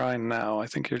in the shrine now. I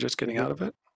think you're just getting out of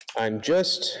it. I'm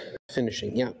just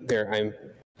finishing. Yeah, there. I'm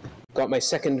got my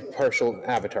second partial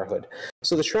avatar hood.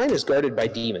 So the shrine is guarded by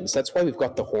demons. That's why we've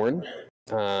got the horn.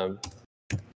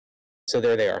 So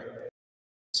there they are.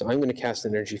 So I'm going to cast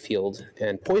an energy field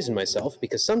and poison myself,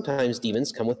 because sometimes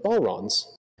demons come with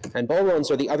Balrons. And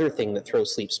Balrons are the other thing that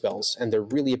throws sleep spells, and they're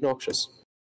really obnoxious.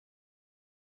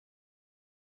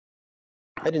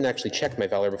 I didn't actually check my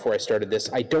Valor before I started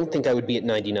this. I don't think I would be at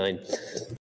 99.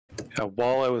 Yeah,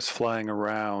 while I was flying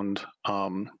around, I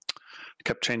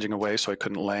kept changing away so I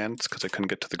couldn't land because I couldn't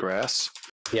get to the grass.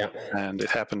 Yeah. And it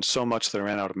happened so much that I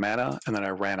ran out of mana, and then I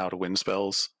ran out of wind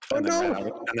spells, and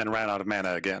then ran out of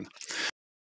mana again.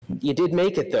 You did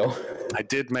make it, though. I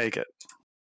did make it.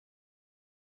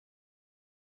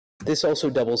 This also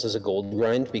doubles as a gold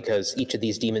grind, because each of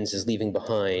these demons is leaving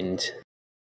behind.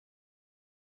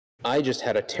 I just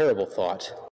had a terrible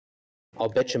thought. I'll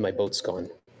bet you my boat's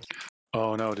gone.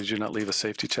 Oh no, did you not leave a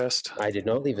safety chest? I did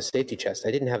not leave a safety chest.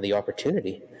 I didn't have the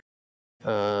opportunity.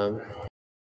 Okay.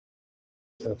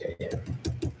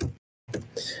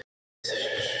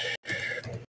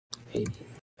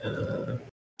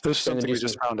 There's something we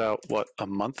just found out, what, a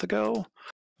month ago?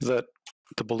 That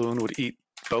the balloon would eat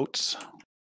boats?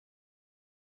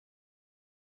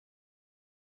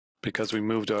 Because we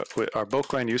moved our boat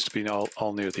grind used to be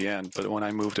all near the end, but when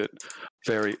I moved it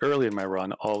very early in my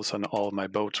run, all of a sudden all of my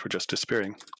boats were just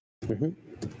disappearing. Mm-hmm.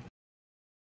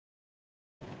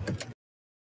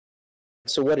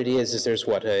 So what it is there's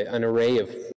what, an array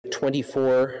of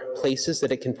 24 places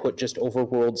that it can put just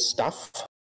overworld stuff,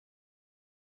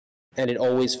 and it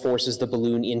always forces the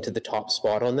balloon into the top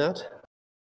spot on that.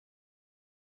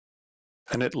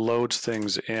 And it loads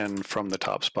things in from the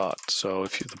top spot. So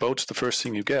if the boat's the first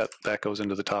thing you get, that goes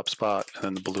into the top spot, and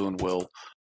then the balloon will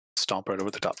stomp right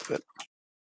over the top of it.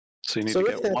 So you need to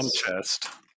get one chest.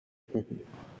 Mm-hmm.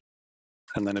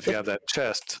 And then if you have that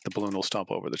chest, the balloon will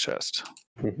stomp over the chest.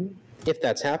 Mm-hmm. If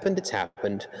that's happened, it's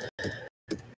happened.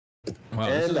 Wow,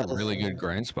 this is a really good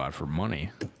grind spot for money.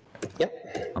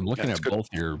 Yep. I'm looking at both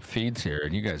your feeds here,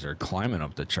 and you guys are climbing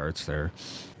up the charts there.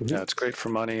 Mm-hmm. Yeah, it's great for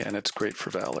money, and it's great for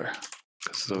Valor,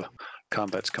 because the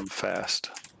combats come fast.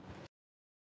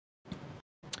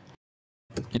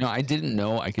 You know, I didn't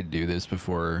know I could do this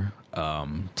before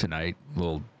tonight.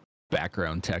 Little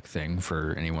background tech thing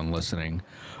for anyone listening.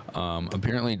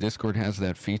 Apparently, Discord has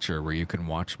that feature where you can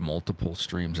watch multiple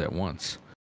streams at once.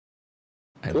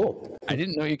 Cool. I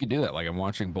didn't know you could do that. Like, I'm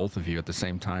watching both of you at the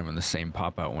same time in the same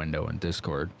pop-out window in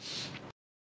Discord.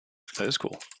 That is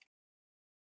cool.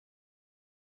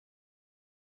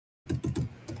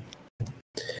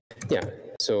 Yeah,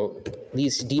 so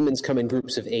these demons come in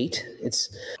groups of 8.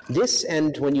 It's this,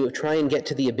 and when you try and get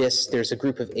to the abyss, there's a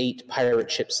group of 8 pirate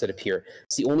ships that appear.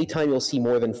 It's the only time you'll see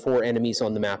more than 4 enemies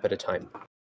on the map at a time,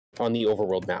 on the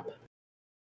overworld map.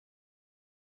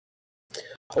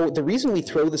 Oh, the reason we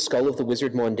throw the skull of the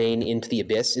wizard Mondaine into the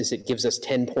abyss is it gives us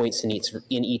 10 points in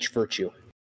each virtue.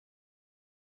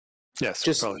 Yes,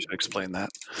 just probably should explain that.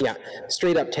 Yeah,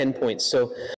 straight up 10 points.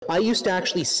 So I used to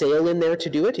actually sail in there to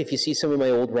do it. If you see some of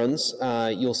my old runs,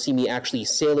 you'll see me actually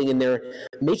sailing in there,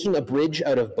 making a bridge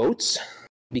out of boats,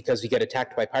 because we get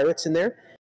attacked by pirates in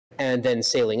there, and then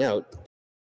sailing out.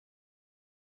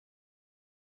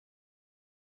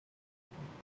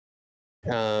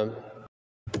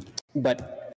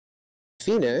 But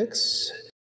Phoenix,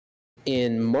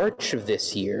 in March of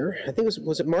this year, I think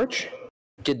was it March?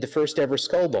 Did the first ever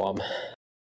skull bomb.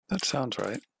 That sounds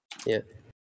right. Yeah.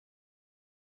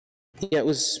 Yeah, it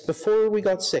was before we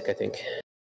got sick, I think.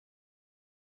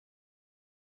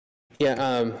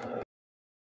 Yeah,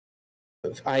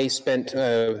 I spent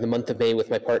the month of May with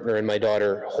my partner and my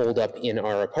daughter holed up in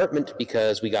our apartment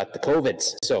because we got the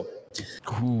COVIDs. So,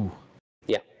 Ooh.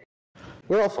 Yeah,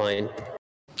 we're all fine.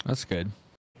 That's good.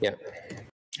 Yeah.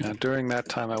 Yeah, during that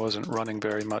time, I wasn't running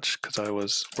very much because I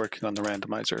was working on the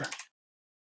randomizer.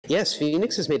 Yes,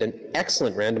 Phoenix has made an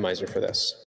excellent randomizer for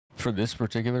this. For this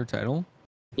particular title?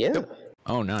 Yeah. Yep.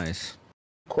 Oh, nice.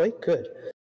 Quite good.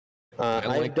 I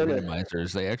like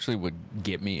randomizers. They actually would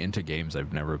get me into games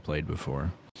I've never played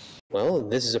before. Well,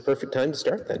 this is a perfect time to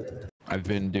start then. I've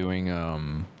been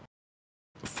doing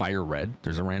Fire Red.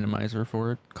 There's a randomizer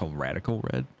for it called Radical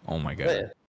Red. Oh my god. Yeah.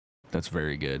 That's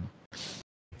very good.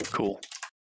 Cool.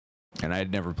 And I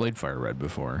had never played Fire Red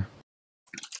before.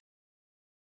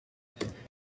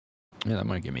 Yeah, that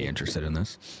might get me interested in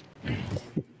this.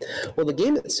 Well, the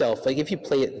game itself, like if you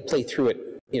play through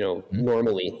it,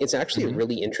 normally, it's actually a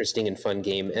really interesting and fun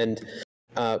game. And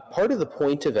part of the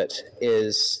point of it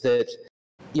is that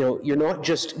you're not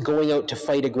just going out to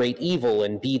fight a great evil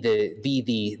and be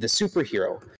the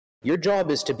superhero. Your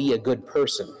job is to be a good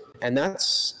person, and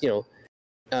that's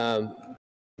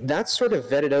that's sort of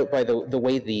vetted out by the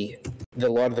way the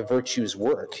lot of the virtues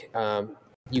work.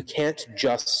 You can't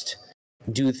just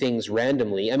do things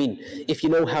randomly. I mean, if you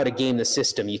know how to game the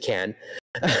system, you can,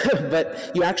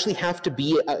 but you actually have to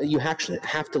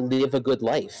live a good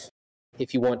life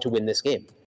if you want to win this game.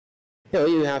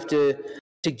 You have to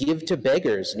give to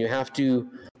beggars, and you have to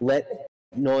let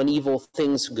non-evil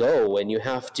things go, and you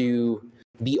have to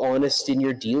be honest in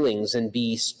your dealings and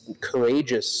be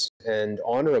courageous and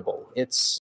honorable.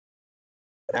 It's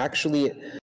actually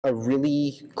a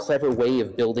really clever way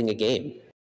of building a game.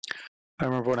 I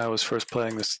remember when I was first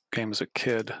playing this game as a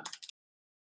kid,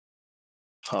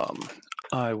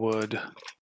 I would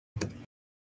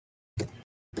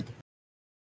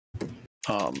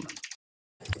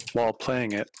while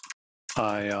playing it,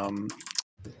 I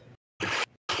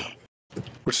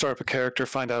would start up a character,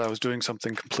 find out I was doing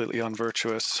something completely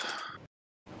unvirtuous,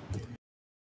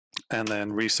 and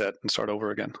then reset and start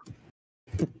over again.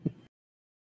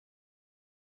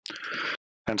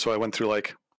 And so I went through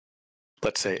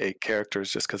let's say 8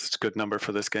 characters, just because it's a good number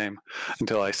for this game,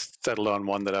 until I settled on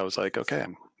one that I was like, okay,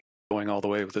 I'm going all the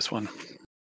way with this one.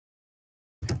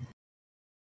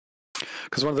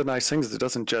 Because one of the nice things is it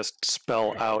doesn't just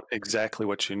spell out exactly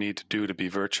what you need to do to be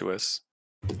virtuous.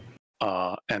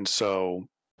 And so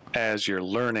as you're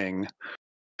learning,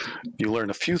 you learn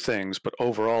a few things, but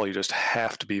overall you just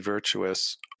have to be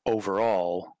virtuous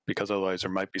overall, because otherwise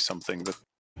there might be something that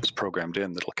was programmed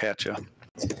in that'll catch you.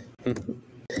 Mm-hmm.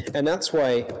 And that's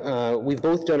why we've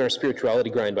both done our spirituality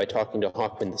grind by talking to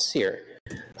Hawkwind the Seer.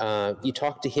 You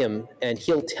talk to him, and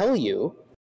he'll tell you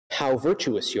how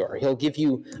virtuous you are. He'll give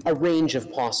you a range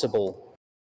of possible.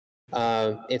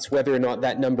 It's whether or not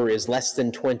that number is less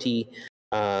than 20.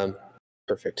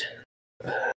 Perfect.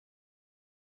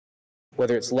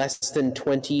 Whether it's less than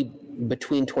 20,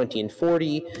 between 20 and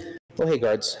 40. Oh, hey,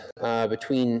 guards.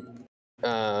 Between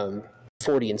 40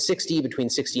 and 60, between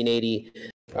 60 and 80.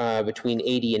 Between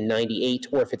 80 and 98,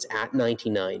 or if it's at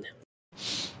 99.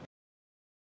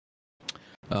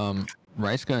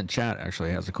 Rice Gun Chat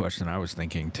actually has a question I was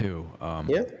thinking too.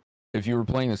 Yeah. If you were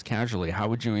playing this casually, how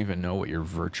would you even know what your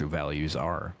virtue values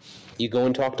are? You go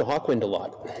and talk to Hawkwind a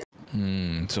lot.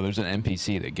 So there's an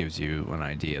NPC that gives you an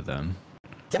idea then.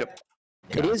 Yep.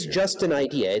 It is just an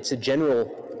idea. It's a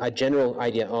general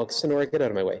idea. Oh, Sonora, get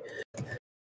out of my way.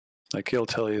 Like, he'll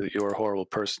tell you that you're a horrible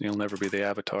person. You'll never be the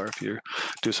Avatar if you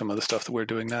do some of the stuff that we're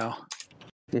doing now.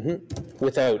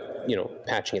 Without,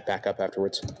 patching it back up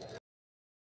afterwards.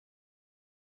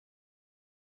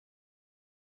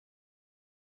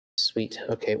 Sweet.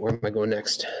 Okay, where am I going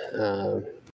next? Oh,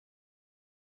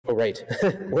 right.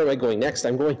 Where am I going next?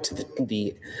 I'm going to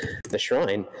the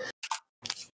shrine.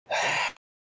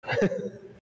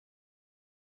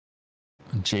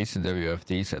 Jason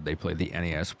WFD said they played the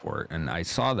NES port, and I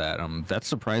saw that. That's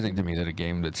surprising to me that a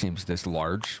game that seems this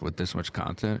large with this much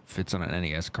content fits on an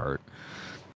NES cart.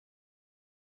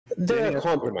 There are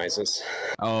compromises.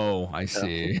 Oh, I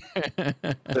see.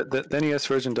 The NES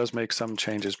version does make some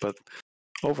changes, but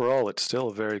overall, it's still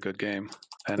a very good game,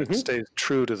 and it stays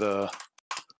true to the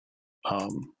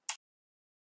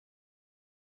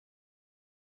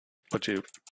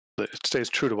it stays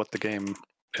true to what the game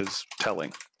is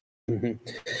telling.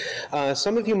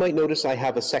 Some of you might notice I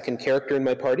have a second character in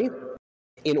my party.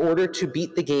 In order to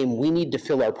beat the game, we need to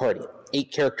fill our party,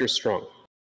 8 characters strong.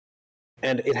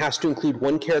 And it has to include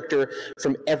 1 character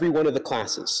from every one of the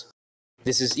classes.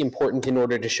 This is important in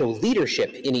order to show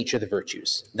leadership in each of the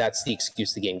virtues. That's the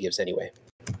excuse the game gives anyway.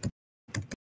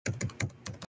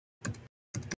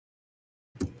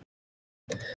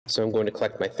 So I'm going to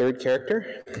collect my 3rd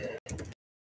character.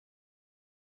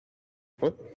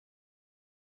 Whoop.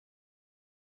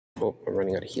 Oh, I'm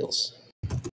running out of heals.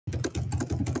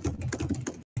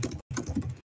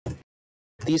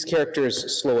 These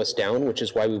characters slow us down, which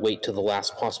is why we wait till the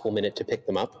last possible minute to pick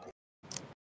them up.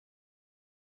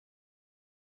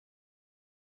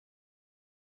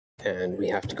 And we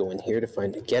have to go in here to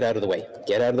find it. Get out of the way.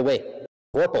 Get out of the way.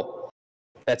 Vorpal.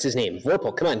 That's his name.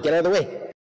 Vorpal, come on, get out of the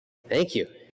way. Thank you.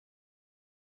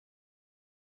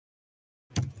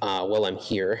 While I'm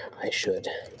here, I should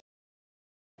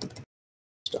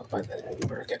stop by the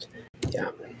market.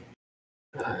 Yeah.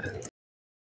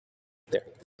 There.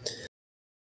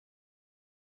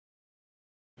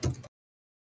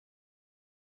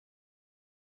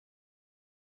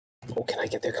 Oh, can I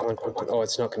get there? Come on, come on, come on. Oh,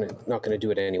 it's not gonna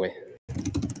do it anyway.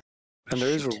 And there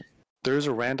is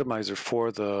a randomizer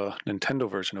for the Nintendo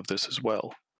version of this as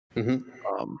well.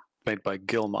 Made by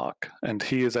Gilmock, and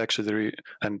he is actually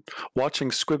and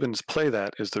watching Squibbins play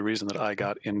that is the reason that I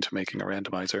got into making a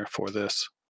randomizer for this,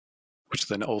 which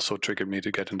then also triggered me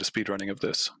to get into speedrunning of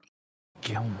this.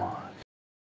 Gilmock.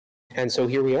 And so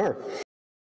here we are.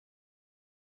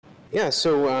 Yeah,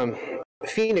 so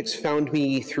Phoenix found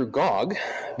me through GOG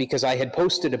because I had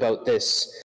posted about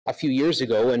this a few years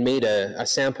ago and made a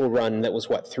sample run that was,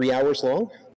 3 hours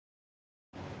long?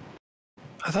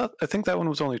 I think that one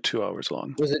was only 2 hours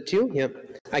long. Was it 2? Yep.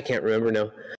 I can't remember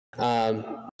now.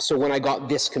 So when I got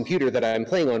this computer that I'm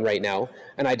playing on right now,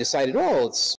 and I decided,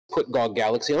 let's put GOG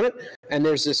Galaxy on it, and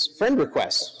there's this friend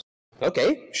request.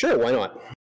 Okay, sure, why not?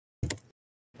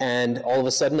 And all of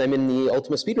a sudden, I'm in the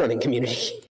Ultima speedrunning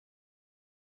community.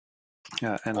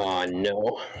 Yeah, and oh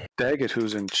no. Daggett,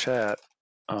 who's in chat,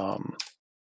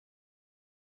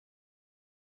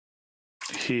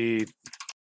 he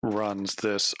runs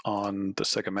this on the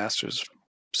Sega Masters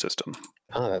system.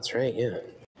 Oh, that's right, yeah.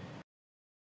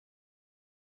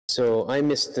 So I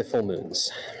missed the full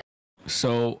moons.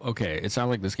 So, okay, it sounds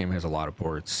like this game has a lot of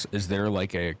ports. Is there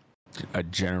like a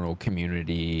general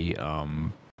community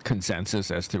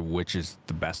consensus as to which is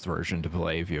the best version to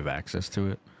play if you have access to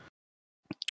it?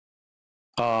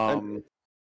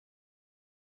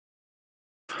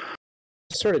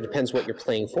 Sort of depends what you're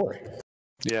playing for.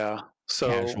 Yeah. So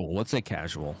casual. Let's say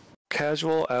casual.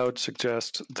 Casual, I would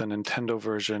suggest the Nintendo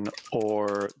version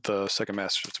or the Sega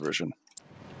Masters version.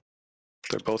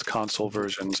 They're both console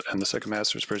versions, and the Sega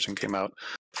Masters version came out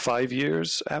 5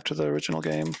 years after the original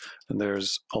game, and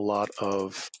there's a lot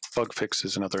of bug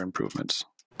fixes and other improvements.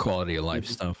 Quality of life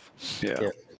stuff.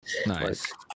 Yeah. Nice. Like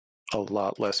a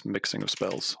lot less mixing of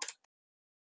spells.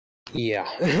 Yeah.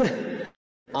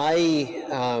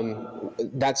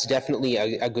 That's definitely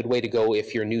a good way to go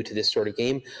if you're new to this sort of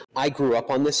game. I grew up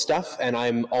on this stuff, and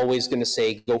I'm always going to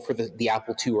say go for the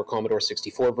Apple II or Commodore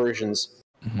 64 versions,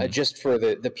 just for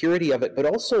the purity of it. But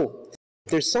also,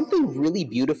 there's something really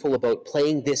beautiful about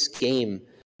playing this game,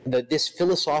 this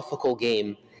philosophical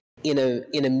game, in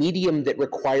a medium that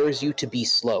requires you to be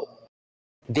slow.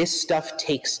 This stuff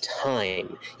takes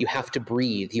time. You have to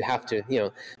breathe. You have to,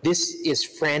 this is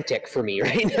frantic for me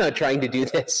right now, trying to do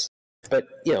this. But,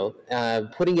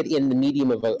 putting it in the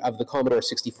medium of the Commodore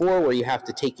 64, where you have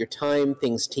to take your time,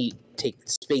 things take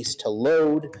space to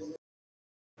load.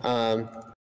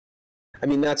 I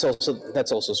mean, that's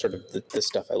also sort of the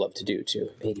stuff I love to do too.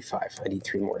 85. I need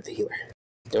 3 more of the healer.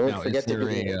 Don't forget to do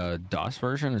a DOS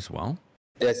version as well?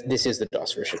 This is the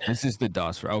DOS version. This is the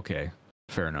DOS. Okay,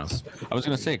 fair enough. I was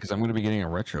going to say, because I'm going to be getting a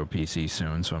retro PC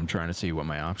soon, so I'm trying to see what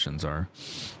my options are.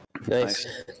 Nice.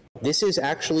 This is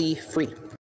actually free.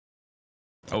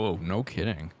 Oh, no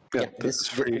kidding. Yeah, this is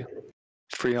free.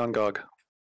 Free on GOG.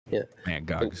 Yeah. Man,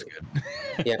 GOG is good.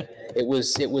 Yeah, it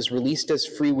was released as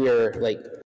freeware like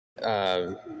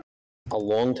a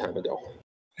long time ago.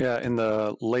 Yeah, in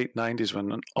the late 90s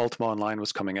when Ultima Online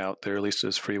was coming out, they released it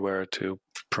as freeware to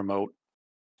promote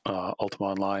Ultima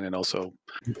Online, and also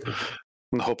in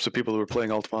the hopes that people who were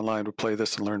playing Ultima Online would play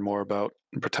this and learn more about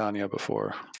Britannia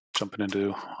before jumping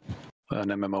into an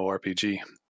MMORPG.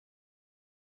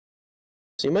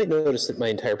 So you might notice that my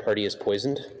entire party is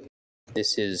poisoned.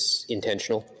 This is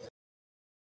intentional.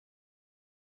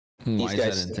 Why is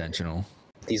that intentional?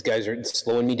 These guys are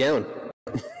slowing me down.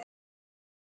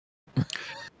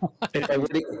 If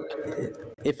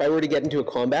I were to get into a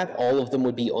combat, all of them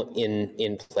would be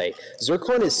in play.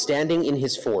 Zircon is standing in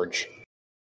his forge.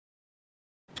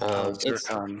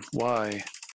 Zircon, why?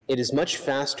 It is much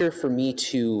faster for me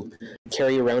to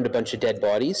carry around a bunch of dead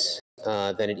bodies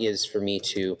than it is for me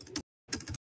to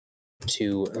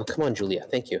oh, come on, Julia,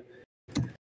 thank you.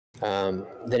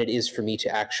 Than it is for me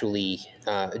to actually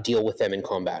deal with them in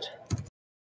combat.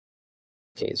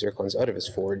 Okay, Zircon's out of his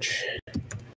forge.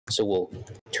 So we'll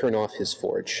turn off his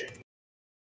forge.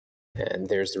 And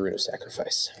there's the Rune of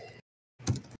Sacrifice.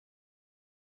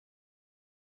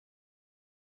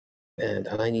 And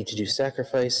I need to do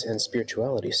Sacrifice and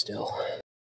Spirituality still.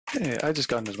 Hey, I just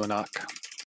got into Monarch.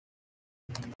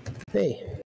 Hey,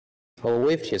 I'll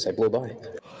wave to you as I blow by.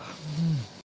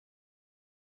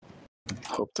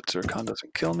 Hope that Zircon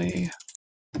doesn't kill me.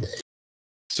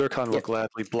 Zircon will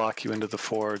gladly block you into the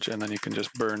forge, and then you can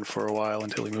just burn for a while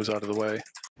until he moves out of the way.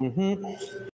 Mm-hmm.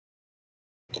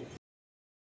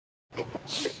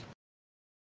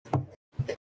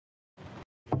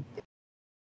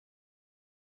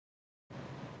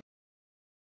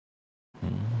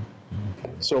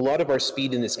 So a lot of our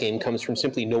speed in this game comes from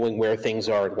simply knowing where things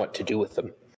are and what to do with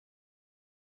them.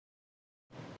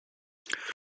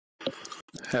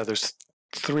 Yeah, there's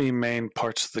 3 main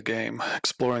parts of the game: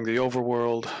 exploring the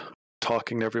overworld,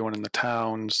 talking to everyone in the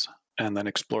towns, and then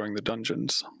exploring the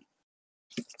dungeons.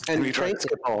 And we try to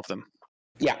skip all of them.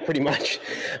 Yeah, pretty much.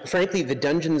 Frankly, the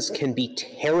dungeons can be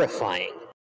terrifying.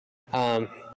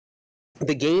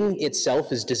 The game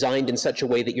itself is designed in such a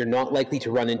way that you're not likely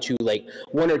to run into like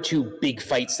 1 or 2 big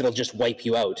fights that'll just wipe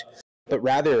you out, but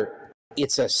rather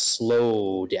it's a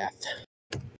slow death.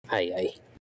 Hey,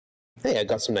 I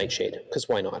got some Nightshade, because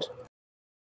why not?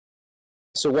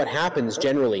 So what happens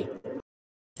generally,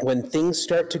 when things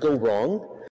start to go wrong,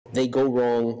 they go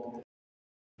wrong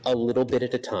a little bit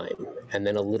at a time, and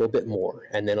then a little bit more,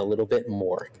 and then a little bit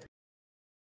more.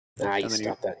 You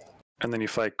stop that. And then you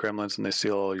fight gremlins and they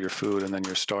steal all your food, and then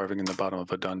you're starving in the bottom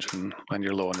of a dungeon and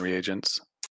you're low on reagents.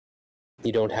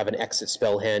 You don't have an exit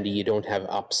spell handy, you don't have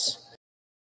ups.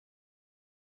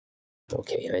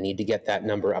 Okay, I need to get that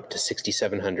number up to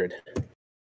 6,700.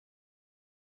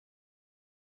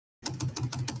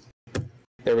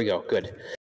 There we go, good.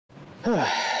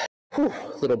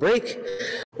 Little break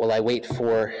while I wait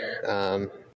for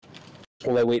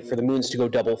the moons to go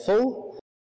double full.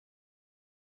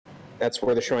 That's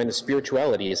where the Shrine of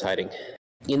Spirituality is hiding,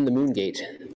 in the Moon Gate.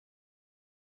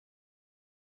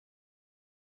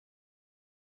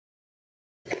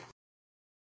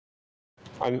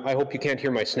 I hope you can't hear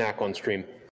my snack on stream.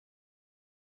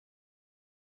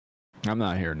 I'm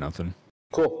not hearing nothing.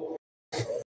 Cool.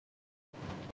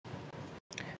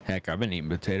 Heck, I've been eating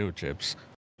potato chips.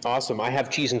 Awesome. I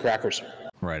have cheese and crackers.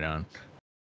 Right on.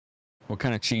 What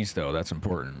kind of cheese, though? That's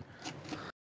important.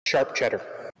 Sharp cheddar.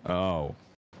 Oh,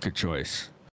 good choice.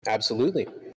 Absolutely.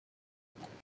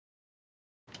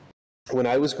 When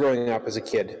I was growing up as a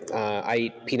kid, I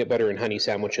ate peanut butter and honey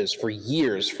sandwiches for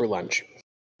years for lunch.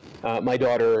 My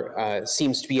daughter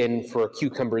seems to be in for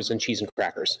cucumbers and cheese and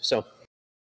crackers. So,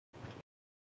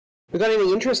 we got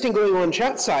anything interesting going on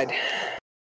chat side?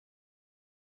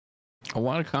 A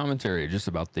lot of commentary just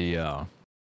about the, how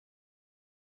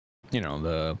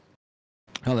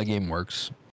the game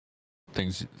works,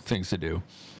 things to do.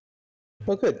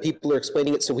 Well, good. People are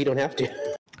explaining it so we don't have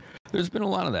to. There's been a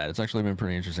lot of that. It's actually been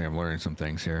pretty interesting. I'm learning some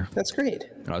things here. That's great.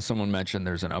 Someone mentioned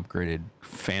there's an upgraded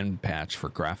fan patch for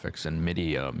graphics and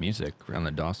MIDI music on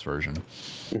the DOS version.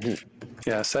 Mm-hmm.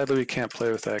 Yeah, sadly we can't play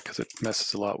with that because it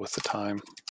messes a lot with the time.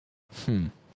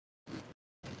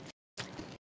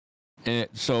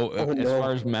 As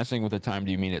far as messing with the time,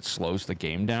 do you mean it slows the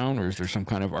game down, or is there some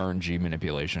kind of RNG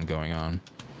manipulation going on?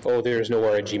 Oh, there's no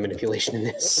RNG manipulation in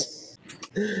this.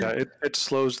 Yeah, it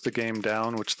slows the game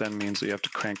down, which then means that you have to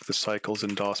crank the cycles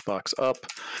in DOSBox up,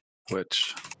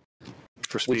 which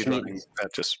for speedrunning,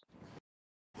 that just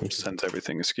sends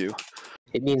everything askew.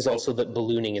 It means also that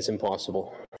ballooning is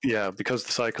impossible. Yeah, because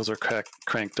the cycles are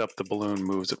cranked up, the balloon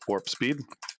moves at warp speed.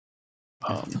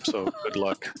 So good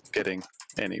luck getting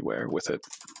anywhere with it.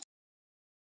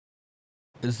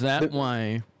 Is that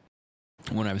why,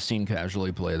 when I've seen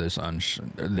Casually play this on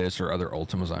this or other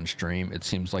Ultimas on stream, it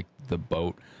seems like the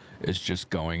boat is just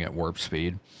going at warp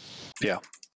speed? Yeah.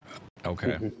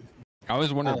 Okay. I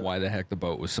always wondered why the heck the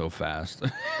boat was so fast.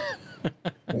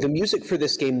 The music for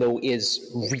this game, though,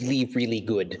 is really, really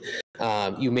good.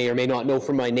 You may or may not know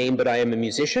from my name, but I am a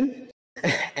musician,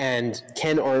 and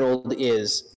Ken Arnold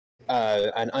is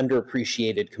an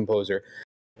underappreciated composer.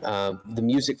 The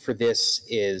music for this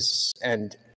is,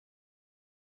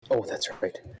 oh, that's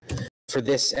right. For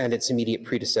this and its immediate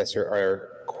predecessor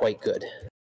are quite good.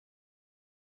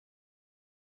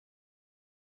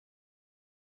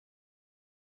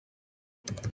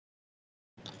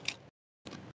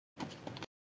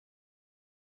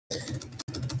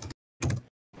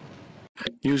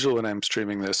 Usually when I'm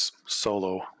streaming this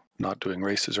solo, not doing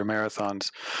races or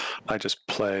marathons, I just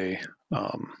play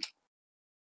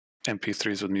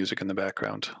MP3s with music in the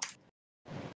background.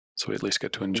 So we at least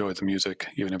get to enjoy the music,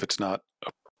 even if it's not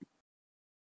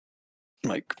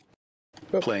like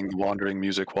playing the wandering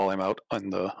music while I'm out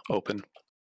on the open.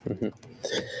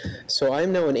 So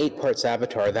I'm now an 8 parts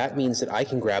avatar. That means that I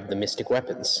can grab the mystic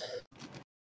weapons.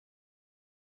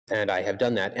 And I have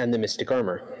done that, and the mystic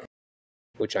armor,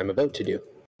 which I'm about to do.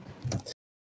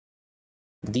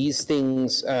 These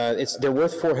things, they're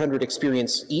worth 400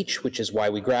 experience each, which is why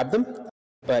we grab them.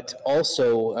 But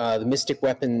also, the mystic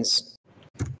weapons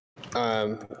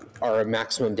are a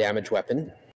maximum damage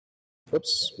weapon.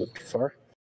 Whoops, moved too far.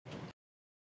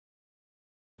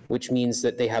 Which means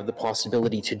that they have the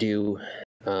possibility to do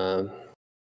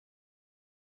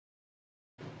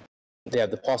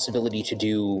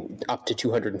up to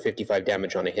 255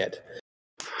 damage on a hit.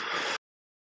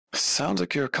 Sounds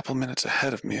like you're a couple minutes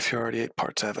ahead of me if you're already 8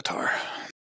 parts avatar.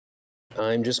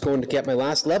 I'm just going to get my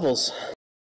last levels.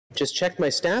 Just checked my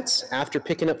stats. After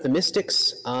picking up the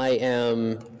mystics, I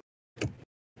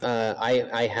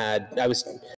was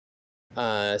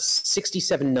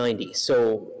 6790,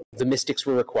 so the mystics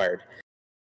were required.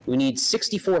 We need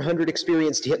 6,400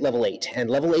 experience to hit level 8, and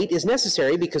level 8 is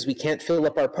necessary because we can't fill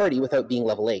up our party without being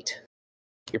level 8.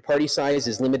 Your party size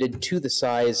is limited to the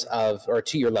size of, or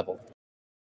to your level.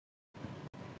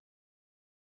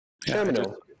 Yeah,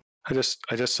 I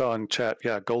just saw in chat,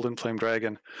 yeah, Golden Flame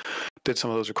Dragon did some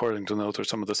of those recordings, and those are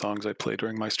some of the songs I played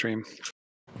during my stream.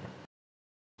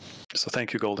 So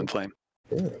thank you, Golden Flame.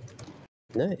 Ooh,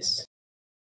 nice.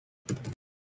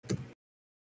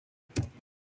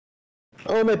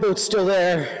 Oh, my boat's still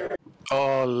there.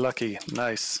 Oh, lucky.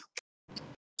 Nice.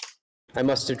 I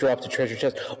must have dropped a treasure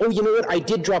chest. Oh, you know what? I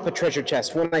did drop a treasure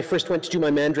chest when I first went to do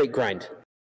my mandrake grind.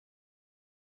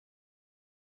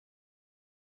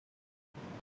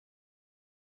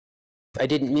 I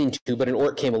didn't mean to, but an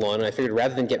orc came along, and I figured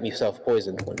rather than get myself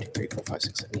poisoned. 1, 2, 3, 4, 5,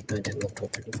 6, 7, 8, 9, 10, 11,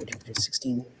 12, 13, 14, 15,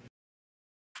 16.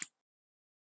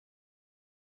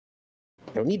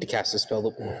 I don't need to cast a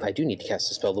spell. I do need to cast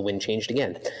a spell. The wind changed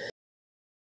again.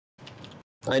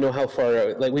 I know how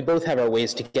far. Like, we both have our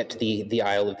ways to get to the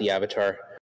Isle of the Avatar.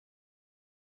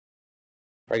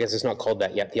 Or I guess it's not called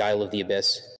that yet. The Isle of the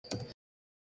Abyss.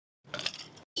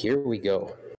 Here we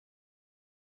go.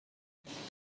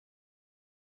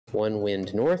 One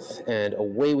wind north, and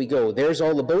away we go. There's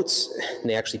all the boats. And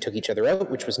they actually took each other out,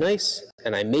 which was nice.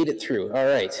 And I made it through. All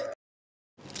right.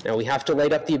 Now we have to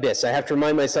light up the abyss. I have to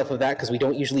remind myself of that because we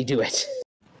don't usually do it.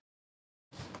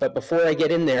 But before I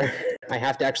get in there, I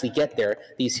have to actually get there.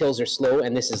 These hills are slow,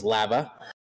 and this is lava.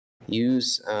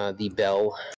 Use the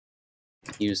bell.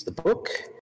 Use the book.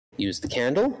 Use the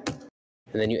candle.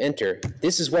 And then you enter.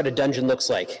 This is what a dungeon looks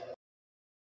like.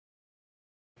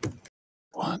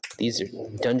 What? These are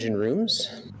dungeon rooms.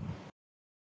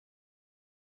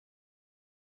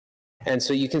 And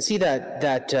so you can see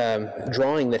that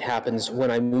drawing that happens when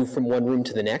I move from one room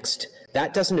to the next.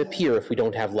 That doesn't appear if we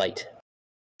don't have light.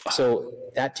 So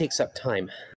that takes up time.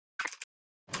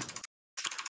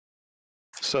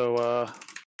 So,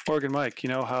 organMike, you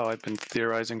know how I've been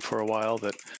theorizing for a while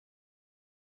that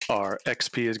our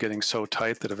XP is getting so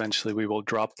tight that eventually we will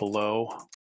drop below?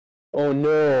 Oh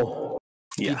no,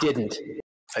 yeah, you didn't.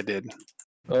 I did.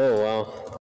 Oh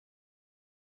wow.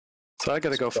 So I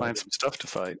gotta go find some stuff to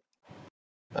fight.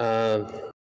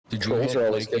 Did you Trolls hit are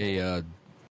always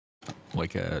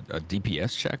like good. a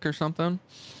DPS check or something?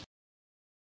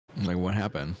 Like what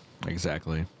happened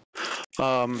exactly?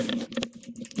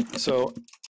 So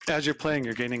as you're playing,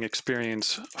 you're gaining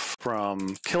experience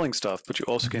from killing stuff, but you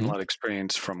also gain a lot of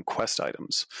experience from quest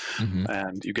items.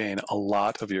 And you gain a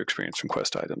lot of your experience from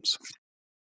quest items.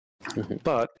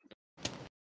 But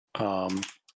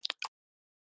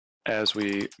as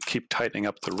we keep tightening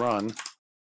up the run,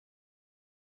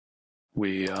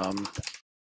 we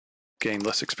gain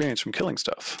less experience from killing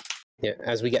stuff. Yeah,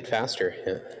 as we get faster.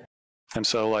 Yeah. And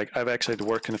so, like, I've actually had to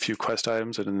work in a few quest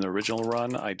items that in the original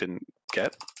run I didn't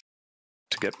get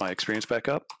to get my experience back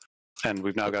up. And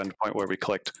we've now gotten to a point where we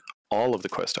collect all of the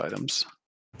quest items.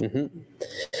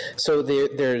 So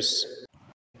there's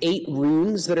 8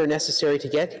 runes that are necessary to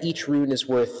get. Each rune is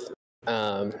worth...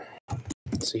 so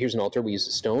here's an altar. We use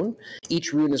a stone.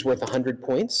 Each rune is worth 100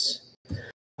 points.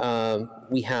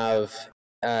 We have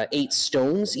 8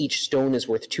 stones. Each stone is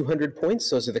worth 200 points.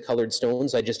 Those are the colored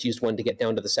stones. I just used one to get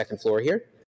down to the second floor here.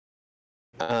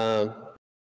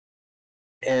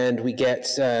 And we get...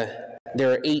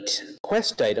 there are 8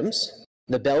 quest items.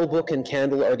 The bell book and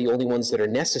candle are the only ones that are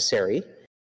necessary,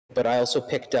 but I also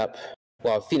picked up...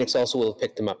 Well, Phoenix also will have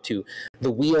picked them up too.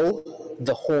 The wheel,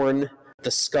 the horn, the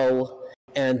skull,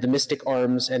 and the mystic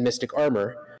arms and mystic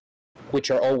armor, which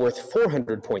are all worth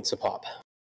 400 points a pop.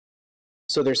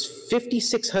 So there's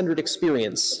 5,600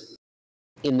 experience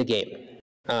in the game,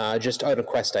 just out of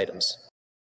quest items.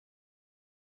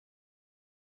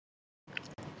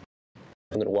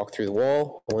 I'm going to walk through the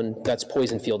wall. That's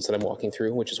poison fields that I'm walking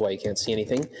through, which is why you can't see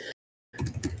anything.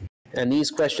 And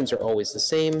these questions are always the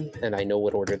same, and I know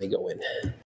what order they go in.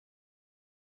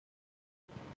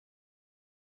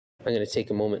 I'm going to take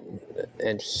a moment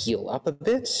and heal up a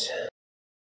bit.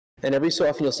 And every so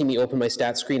often you'll see me open my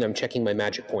stat screen. I'm checking my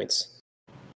magic points.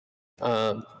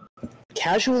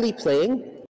 Casually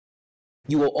playing,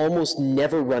 you will almost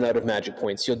never run out of magic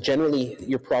points.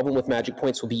 Your problem with magic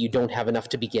points will be you don't have enough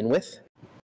to begin with.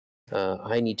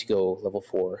 I need to go level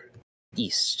 4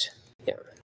 east. Yeah.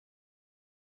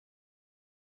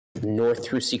 North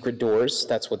through secret doors.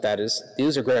 That's what that is.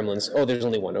 These are gremlins. Oh, there's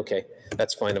only one. Okay.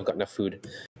 That's fine. I've got enough food.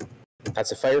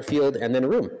 That's a fire field and then a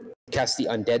room. Cast the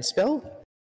undead spell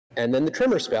and then the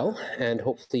tremor spell, and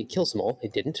hopefully it kills them all.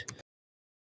 It didn't.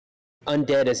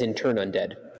 Undead as in turn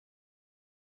undead.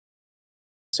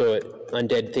 So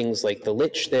undead things like the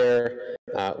lich there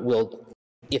will,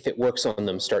 if it works on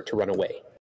them, start to run away.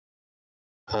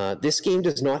 This game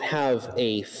does not have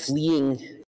a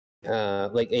fleeing,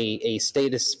 like a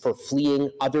status for fleeing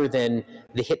other than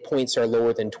the hit points are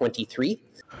lower than 23.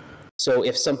 So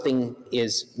if something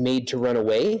is made to run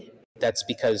away, that's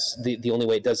because the only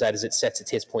way it does that is it sets its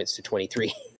hit points to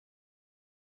 23.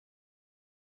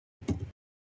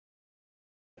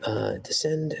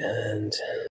 Descend and...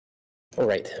 All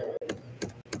right.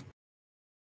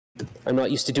 I'm not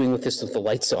used to doing this with the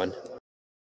lights on.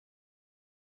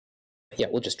 Yeah,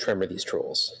 we'll just tremor these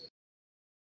trolls.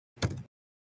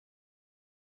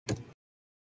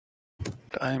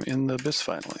 I'm in the abyss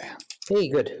finally. Hey,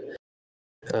 good.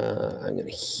 I'm going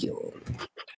to heal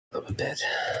up a bit.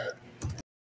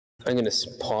 I'm going to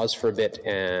pause for a bit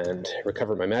and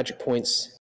recover my magic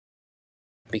points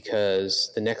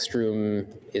because the next room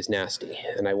is nasty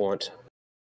and I want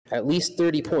at least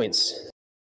 30 points.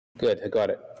 Good, I got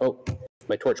it. Oh,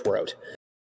 my torch wore out.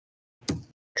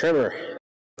 Tremor.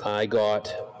 I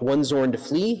got 1 Zorn to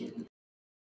flee,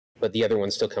 but the other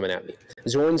one's still coming at me.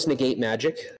 Zorns negate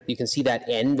magic. You can see that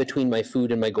N between my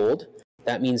food and my gold.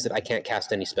 That means that I can't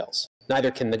cast any spells.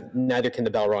 Neither can the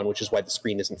Balron, which is why the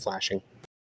screen isn't flashing.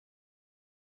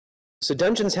 So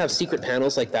dungeons have secret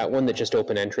panels like that one that just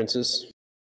open entrances.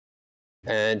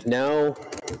 And now,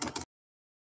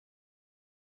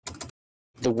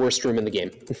 the worst room in the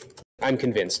game. I'm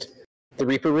convinced. The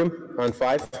Reaper room on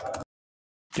 5.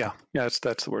 Yeah,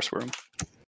 that's the worst room.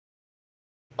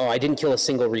 Oh, I didn't kill a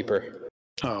single Reaper.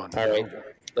 Oh, no. All right,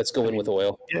 let's go in with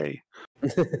oil. Yay.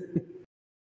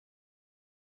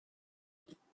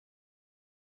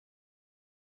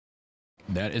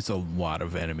 That is a lot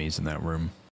of enemies in that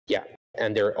room. Yeah,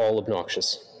 and they're all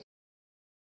obnoxious.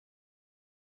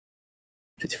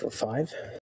 5,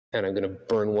 and I'm going to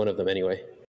burn one of them anyway.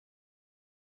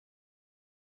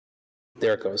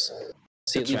 There it goes.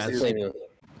 See, at least the flaming.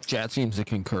 Chat seems to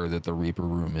concur that the Reaper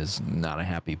room is not a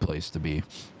happy place to be.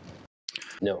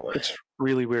 No. It's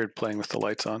really weird playing with the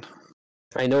lights on.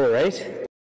 I know, right?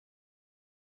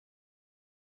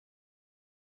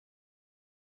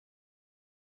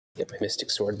 Get my Mystic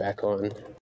Sword back on.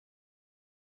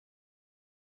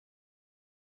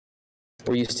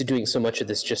 We're used to doing so much of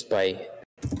this just by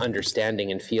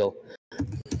understanding and feel.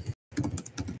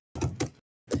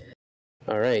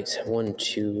 All right, 1,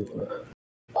 2.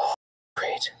 Oh,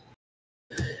 great.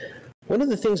 One of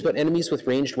the things about enemies with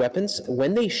ranged weapons,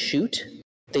 when they shoot,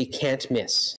 they can't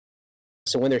miss.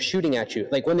 So when they're shooting at you,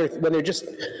 like when they're just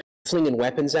flinging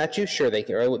weapons at you, sure they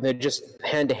can. Or they're just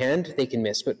hand to hand, they can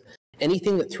miss. But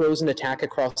anything that throws an attack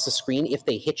across the screen, if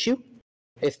they hit you,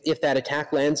 if that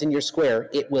attack lands in your square,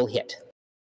 it will hit.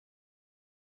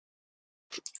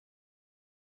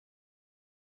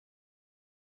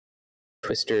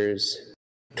 Twisters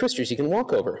you can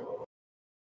walk over.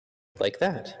 Like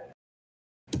that.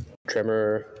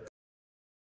 Tremor.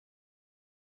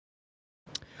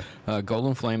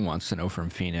 Golden Flame wants to know from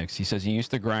Phoenix. He says, you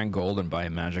used to grind gold and buy a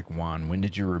magic wand. When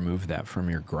did you remove that from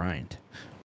your grind?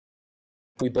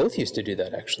 We both used to do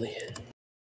that, actually.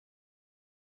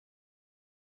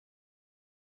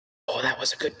 Oh, that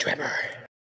was a good tremor.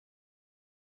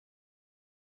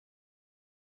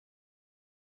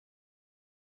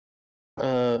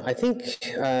 I think,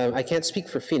 I can't speak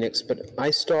for Phoenix, but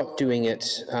I stopped doing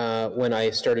it when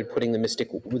I started putting the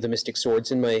mystic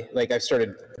swords in my, like I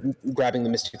started grabbing the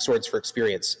mystic swords for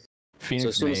experience.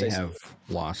 Phoenix so may have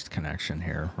lost connection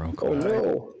here real quick. Oh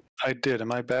no. I did.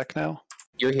 Am I back now?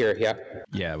 You're here, yeah.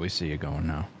 Yeah, we see you going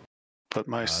now. But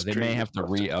my they may have to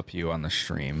re-up you on the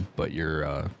stream, but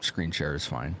your screen share is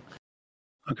fine.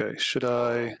 Okay, should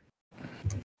I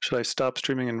stop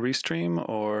streaming and restream,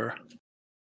 or?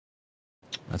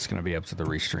 That's going to be up to the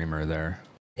restreamer there.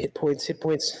 Hit points.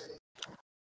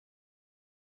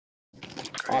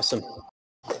 Awesome.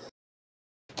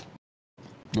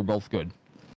 We're both good.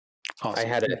 Awesome.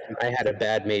 I had a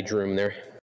bad mage room there.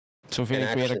 So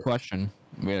Phoenix, we had a question.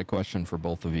 We had a question for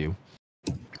both of you.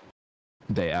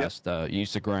 They asked, you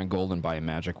used to grind gold and buy a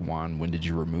magic wand. When did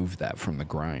you remove that from the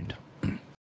grind?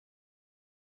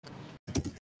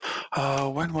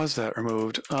 When was that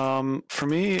removed? For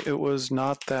me, it was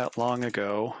not that long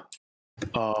ago.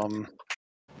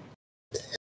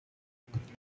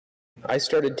 I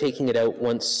started taking it out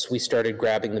once we started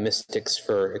grabbing the mystics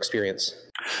for experience.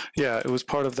 Yeah, it was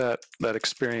part of that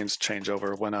experience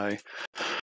changeover when I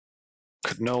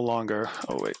could no longer...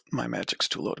 Oh, wait, my magic's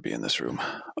too low to be in this room.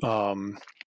 Oh,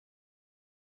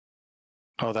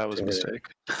 that was a mistake.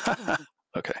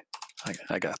 Okay,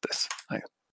 I got this.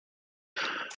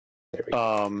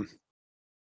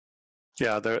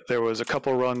 Yeah, there was a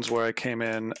couple runs where I came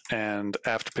in, and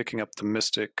after picking up the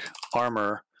mystic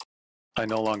armor, I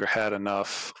no longer had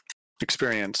enough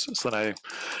experience, so that I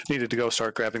needed to go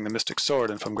start grabbing the mystic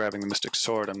sword, and if I'm grabbing the mystic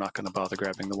sword, I'm not going to bother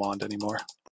grabbing the wand anymore.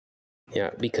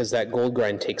 Yeah, because that gold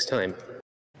grind takes time.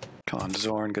 Come on,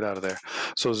 Zorn, get out of there.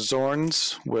 So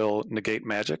Zorns will negate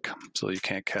magic, so you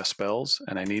can't cast spells,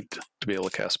 and I need to be able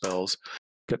to cast spells.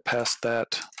 Get past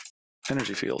that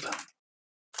energy field.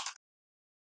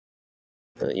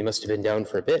 You must have been down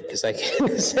for a bit, because I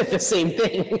said the same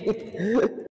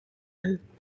thing.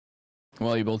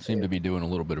 Well, you both seem to be doing a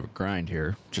little bit of a grind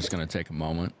here. Just going to take a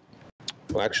moment.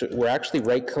 Well, actually, we're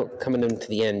actually coming into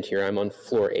the end here. I'm on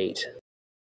floor 8.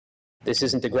 This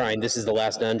isn't the grind. This is the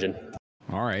last dungeon.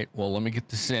 All right. Well, let me get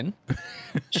this in.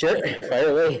 Sure. Fire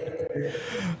away.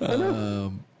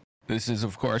 This is,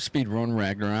 of course, Speedrun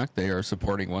Ragnarok. They are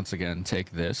supporting, once again, Take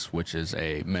This, which is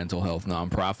a mental health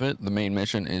nonprofit. The main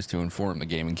mission is to inform the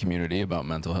gaming community about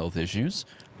mental health issues,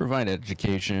 provide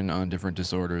education on different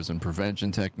disorders and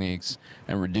prevention techniques,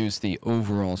 and reduce the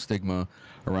overall stigma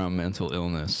around mental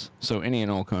illness. So any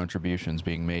and all contributions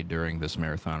being made during this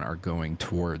marathon are going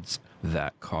towards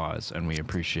that cause, and we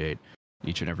appreciate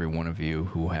each and every one of you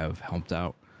who have helped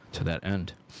out to that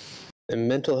end. And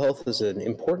mental health is an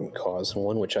important cause, and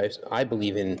one which I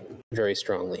believe in very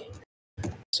strongly.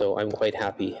 So I'm quite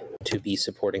happy to be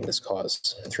supporting this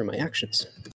cause through my actions.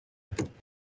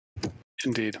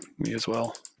 Indeed, me as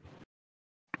well.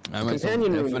 I myself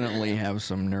definitely have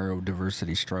some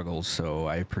neurodiversity struggles, so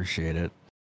I appreciate it.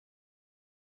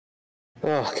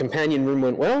 Oh, companion room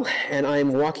went well, and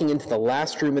I'm walking into the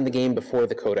last room in the game before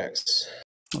the codex.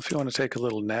 Well, if you want to take a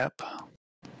little nap.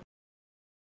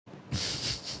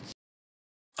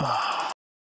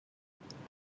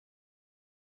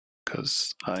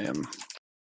 Because I am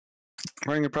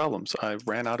running into problems. I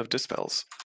ran out of dispels.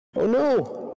 Oh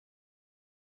no!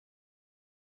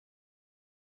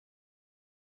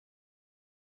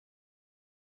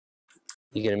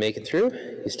 You gonna make it through?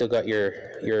 You still got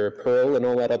your pearl and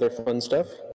all that other fun stuff?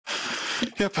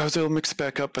 Yep, I was able to mix it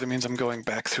back up, but it means I'm going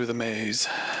back through the maze.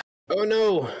 Oh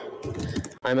no!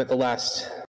 I'm at the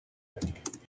last.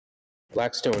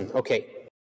 Blackstone. Okay.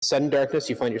 Sudden darkness,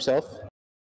 you find yourself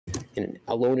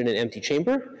alone in an empty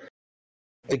chamber.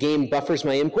 The game buffers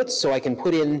my inputs so I can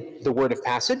put in the word of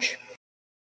passage.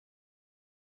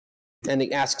 And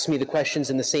it asks me the questions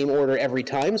in the same order every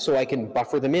time, so I can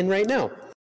buffer them in right now.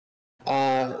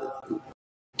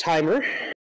 Timer.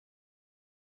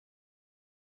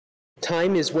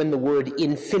 Time is when the word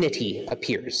infinity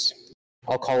appears.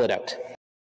 I'll call it out.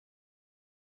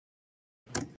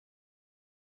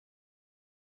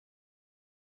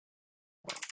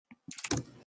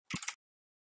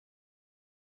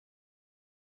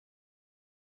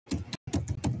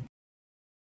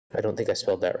 I don't think I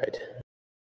spelled that right.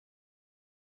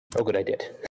 Oh, good, I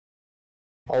did.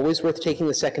 Always worth taking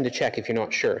a second to check if you're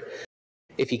not sure.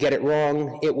 If you get it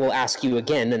wrong, it will ask you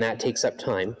again, and that takes up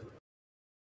time.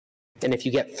 And if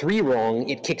you get 3 wrong,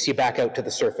 it kicks you back out to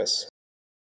the surface.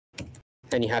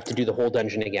 And you have to do the whole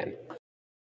dungeon again.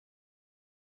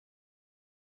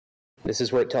 This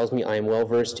is where it tells me I am well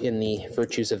versed in the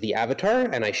virtues of the Avatar,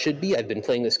 and I should be. I've been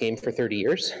playing this game for 30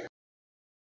 years.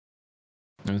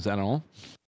 Is that all?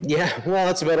 Yeah, well,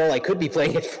 that's about all I could be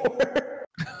playing it for.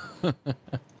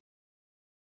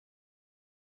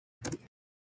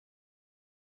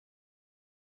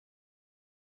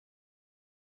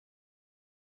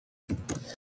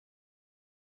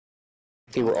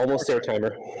 Okay, we're almost there,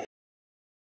 timer.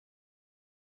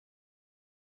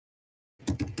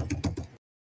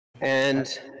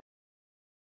 And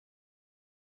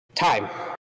time.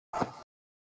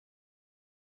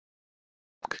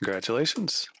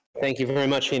 Congratulations. Thank you very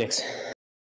much, Phoenix.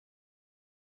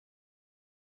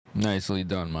 Nicely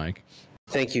done, Mike.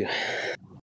 Thank you.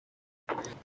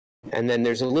 And then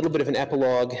there's a little bit of an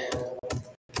epilogue.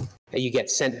 You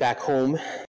get sent back home.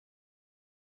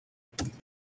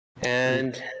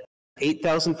 And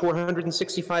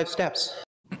 8,465 steps.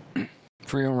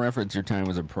 For your reference, your time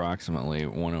was approximately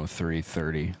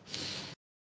 1:03:30.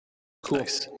 Cool.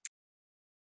 Nice.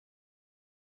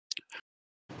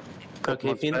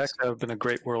 Okay, Phoenix. That would have been a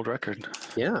great world record.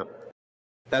 Yeah,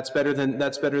 that's better than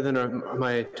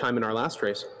my time in our last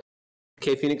race.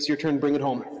 Okay, Phoenix, your turn. Bring it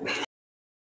home.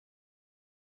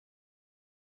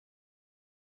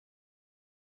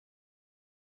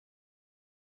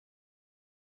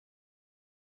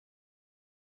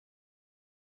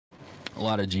 A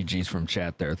lot of GGs from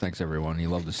chat there. Thanks, everyone. You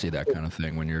love to see that kind of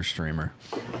thing when you're a streamer.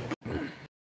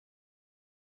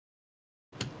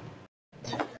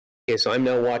 Okay, so I'm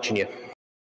now watching you.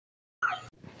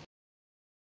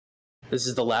 This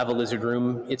is the lava lizard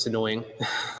room. It's annoying.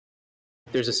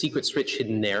 There's a secret switch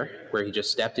hidden there where he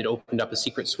just stepped. It opened up a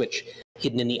secret switch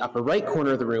hidden in the upper right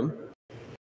corner of the room.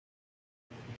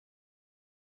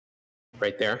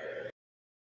 Right there.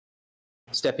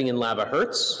 Stepping in lava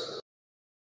hurts.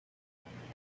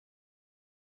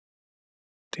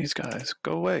 These guys,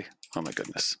 go away. Oh my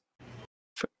goodness.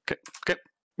 Okay,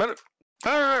 better.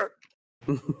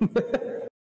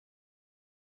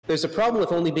 There's a problem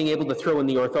with only being able to throw in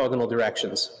the orthogonal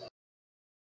directions.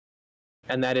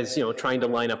 And that is, trying to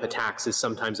line up attacks is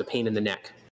sometimes a pain in the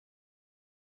neck.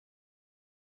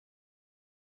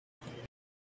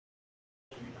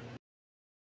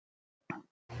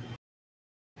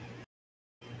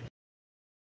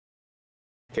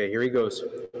 Okay, here he goes.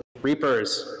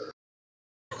 Reapers.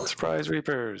 Surprise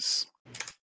Reapers.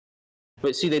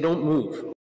 But see, they don't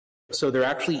move. So they're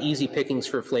actually easy pickings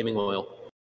for flaming oil.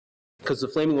 Because the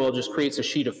flaming oil just creates a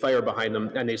sheet of fire behind them,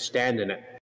 and they stand in it.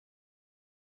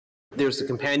 There's the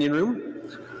companion room.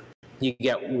 You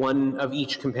get one of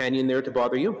each companion there to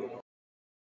bother you.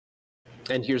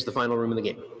 And here's the final room of the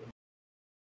game.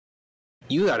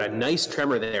 You got a nice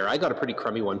tremor there. I got a pretty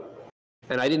crummy one.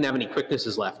 And I didn't have any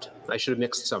quicknesses left. I should have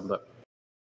mixed some, but...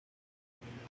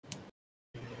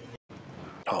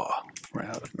 Oh, ran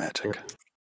out of magic.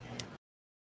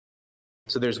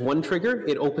 So there's one trigger.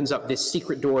 It opens up this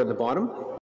secret door at the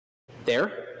bottom.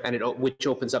 There. And which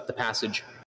opens up the passage.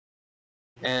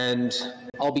 And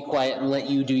I'll be quiet and let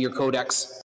you do your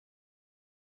codex.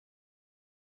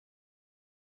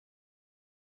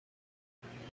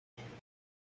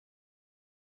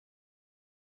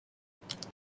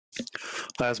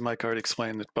 As Mike already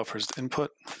explained, it buffers the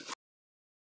input.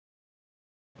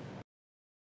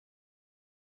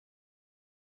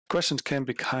 Questions can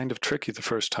be kind of tricky the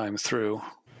first time through.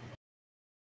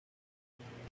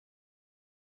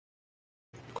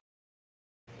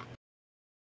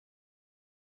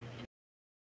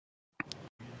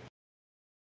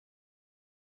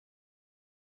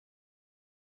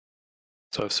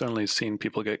 So I've certainly seen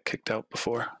people get kicked out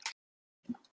before.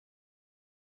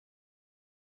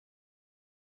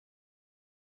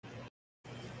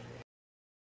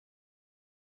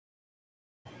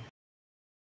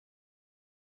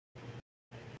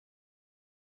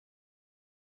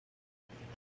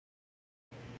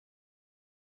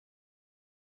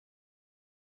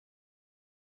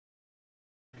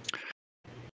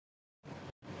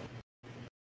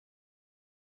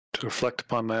 To reflect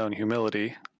upon my own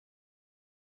humility,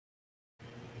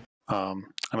 I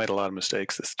made a lot of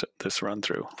mistakes this run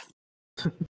through.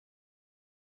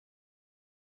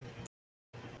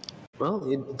 Well,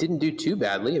 it didn't do too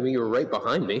badly. I mean, you were right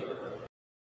behind me.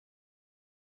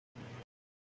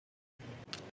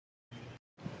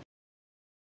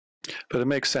 But it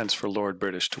makes sense for Lord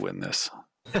British to win this.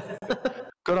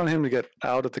 Good on him to get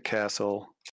out of the castle.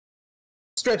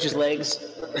 Stretch his legs.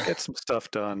 Get some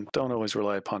stuff done. Don't always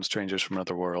rely upon strangers from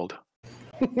another world.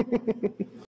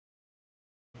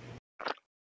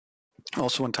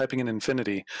 Also, when typing in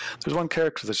infinity, there's one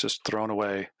character that's just thrown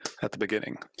away at the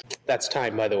beginning. That's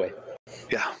time, by the way.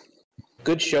 Yeah.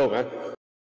 Good show, man.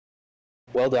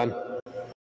 Well done.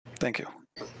 Thank you.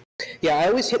 Yeah, I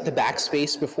always hit the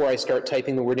backspace before I start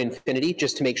typing the word infinity,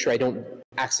 just to make sure I don't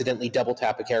accidentally double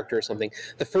tap a character or something.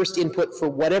 The first input, for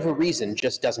whatever reason,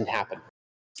 just doesn't happen.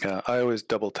 Yeah, I always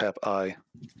double tap I.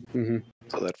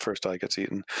 So that first I gets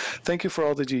eaten. Thank you for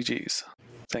all the GGs.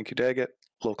 Thank you, Daggett,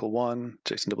 Local 1,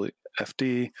 Jason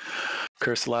WFD,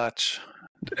 Curse Latch,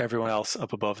 everyone else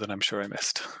up above that I'm sure I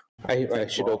missed. I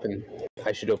should open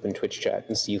Twitch chat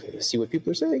and see what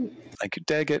people are saying. Thank you,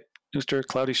 Daggett, Nooster,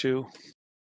 Cloudy Shoe.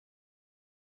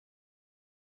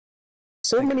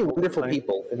 So many wonderful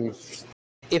people. And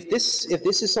if this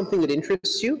is something that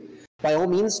interests you, by all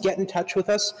means, get in touch with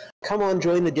us. Come on,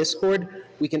 join the Discord.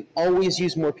 We can always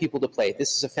use more people to play.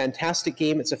 This is a fantastic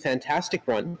game. It's a fantastic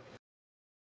run.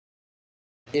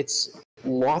 It's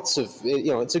lots of,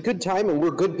 it's a good time, and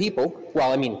we're good people.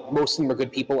 Well, I mean, most of them are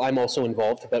good people. I'm also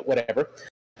involved, but whatever.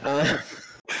 And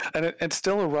it's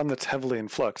still a run that's heavily in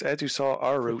flux. As you saw,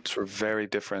 our routes were very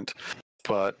different,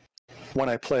 but when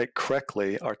I play it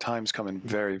correctly, our times come in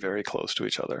very, very close to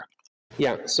each other.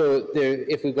 Yeah, so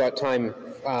if we've got time,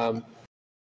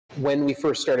 when we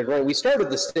first started running, we started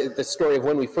the story of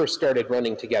when we first started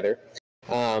running together.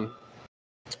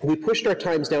 We pushed our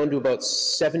times down to about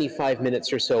 75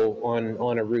 minutes or so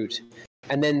on a route.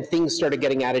 And then things started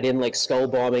getting added in, like skull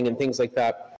bombing and things like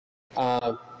that.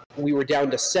 We were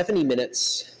down to 70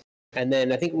 minutes, and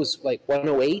then I think it was like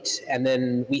 108, and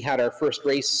then we had our first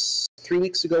race 3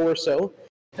 weeks ago or so,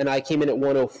 and I came in at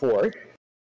 104.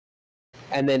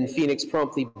 And then Phoenix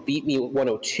promptly beat me at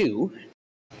 102.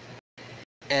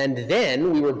 And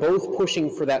then we were both pushing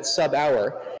for that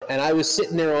sub-hour, and I was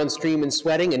sitting there on stream and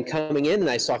sweating and coming in, and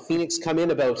I saw Phoenix come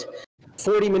in about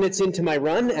 40 minutes into my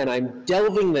run, and I'm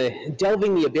delving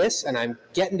the abyss, and I'm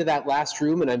getting to that last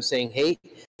room, and I'm saying, hey,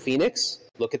 Phoenix,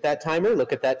 look at that timer,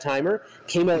 look at that timer.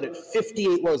 Came out at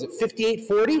 58, what was it,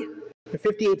 58:40? Or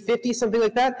 58:50, something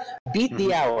like that? Beat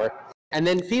the hour. And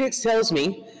then Phoenix tells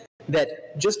me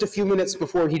that just a few minutes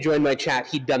before he joined my chat,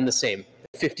 he'd done the same,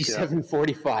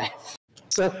 57:45.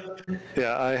 So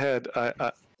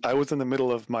yeah, I was in the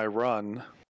middle of my run,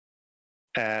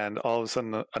 and all of a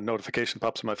sudden a notification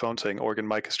pops on my phone saying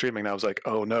organMike is streaming. And I was like,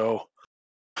 oh no,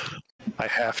 I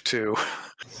have to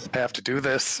do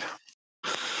this.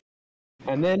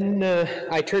 And then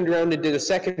I turned around and did a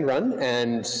second run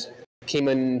and came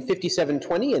in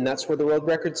 57:20, and that's where the world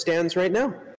record stands right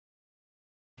now.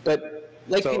 But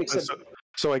like Phoenix said,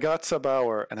 so I got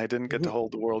sub-hour, and I didn't get to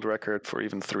hold the world record for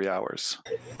even 3 hours.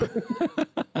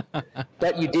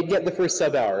 But you did get the first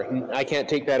sub-hour, and I can't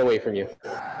take that away from you.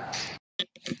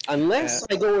 Unless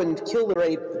I go and kill the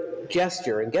right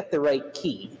gesture and get the right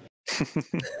key.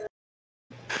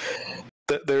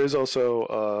 There is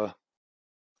also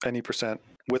any percent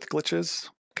with glitches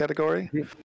category.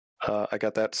 I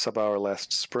got that sub-hour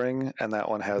last spring, and that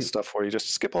one has stuff where you just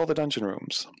skip all the dungeon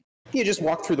rooms. You just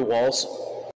walk through the walls.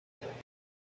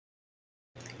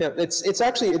 Yeah,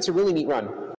 it's a really neat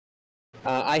run.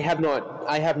 I have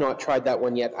not tried that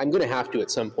one yet. I'm going to have to at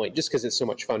some point, just because it's so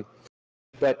much fun.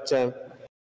 But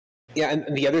yeah,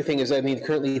 and the other thing is, I mean,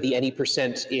 currently the any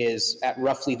percent is at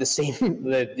roughly the same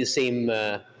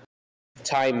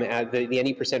time. The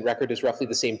any percent record is roughly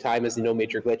the same time as the no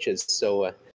major glitches.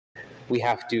 So we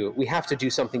have to do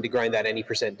something to grind that any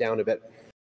percent down a bit.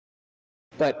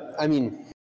 But I mean,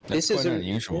 that's this is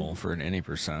unusual for an any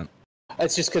percent.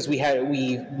 That's just because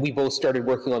we both started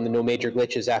working on the no major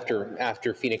glitches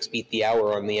after Phoenix beat the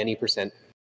hour on the any percent.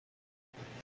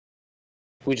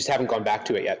 We just haven't gone back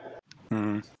to it yet.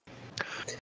 Mm-hmm.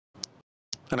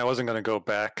 And I wasn't going to go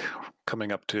back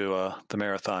coming up to the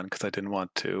marathon because I didn't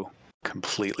want to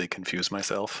completely confuse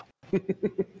myself.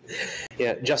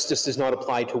 Yeah, justice does not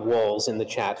apply to walls in the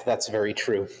chat. That's very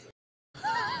true.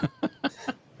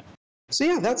 So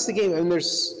yeah, that's the game. And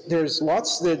there's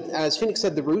lots that, as Phoenix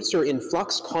said, the routes are in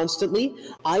flux constantly.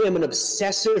 I am an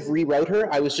obsessive rerouter.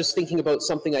 I was just thinking about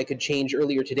something I could change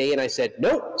earlier today, and I said,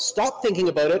 nope, stop thinking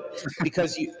about it,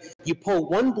 because you pull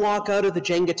one block out of the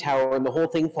Jenga tower and the whole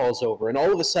thing falls over. And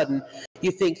all of a sudden,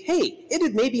 you think, hey,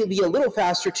 it'd maybe be a little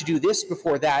faster to do this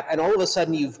before that, and all of a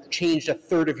sudden you've changed a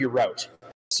third of your route.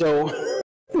 So,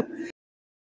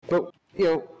 but, you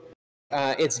know,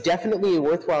 it's definitely a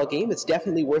worthwhile game. It's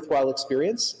definitely a worthwhile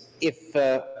experience. If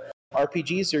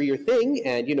RPGs are your thing,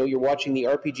 and you know you're watching the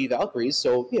RPG Valkyries,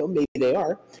 so you know maybe they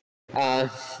are.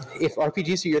 If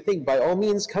RPGs are your thing, by all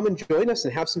means, come and join us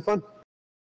and have some fun.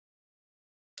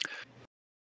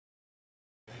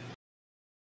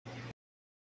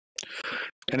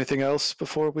 Anything else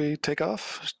before we take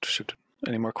off?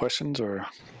 Any more questions or?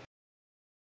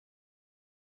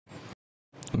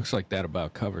 Looks like that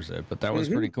about covers it, but that was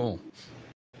pretty cool.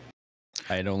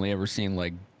 I had only ever seen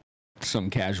like some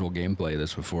casual gameplay of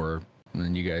this before, and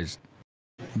then you guys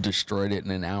destroyed it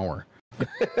in an hour.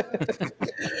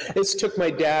 This took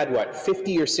my dad,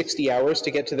 50 or 60 hours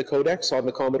to get to the codex on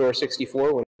the Commodore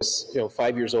 64 when I was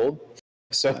 5 years old.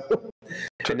 So,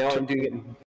 and now I'm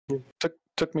doing it.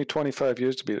 Took me 25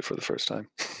 years to beat it for the first time.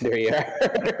 There you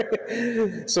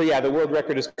are. So yeah, the world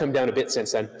record has come down a bit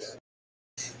since then.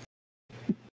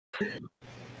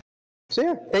 So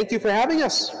yeah, thank you for having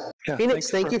us. Yeah,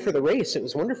 Phoenix, thank you for the race. It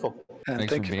was wonderful. And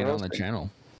Thanks for being on the channel.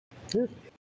 Yeah.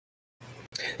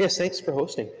 Yes, thanks for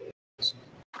hosting.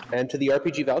 And to the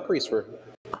RPG Valkyries for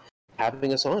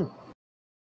having us on.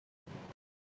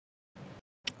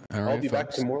 All right, I'll be back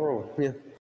folks. tomorrow. Yeah.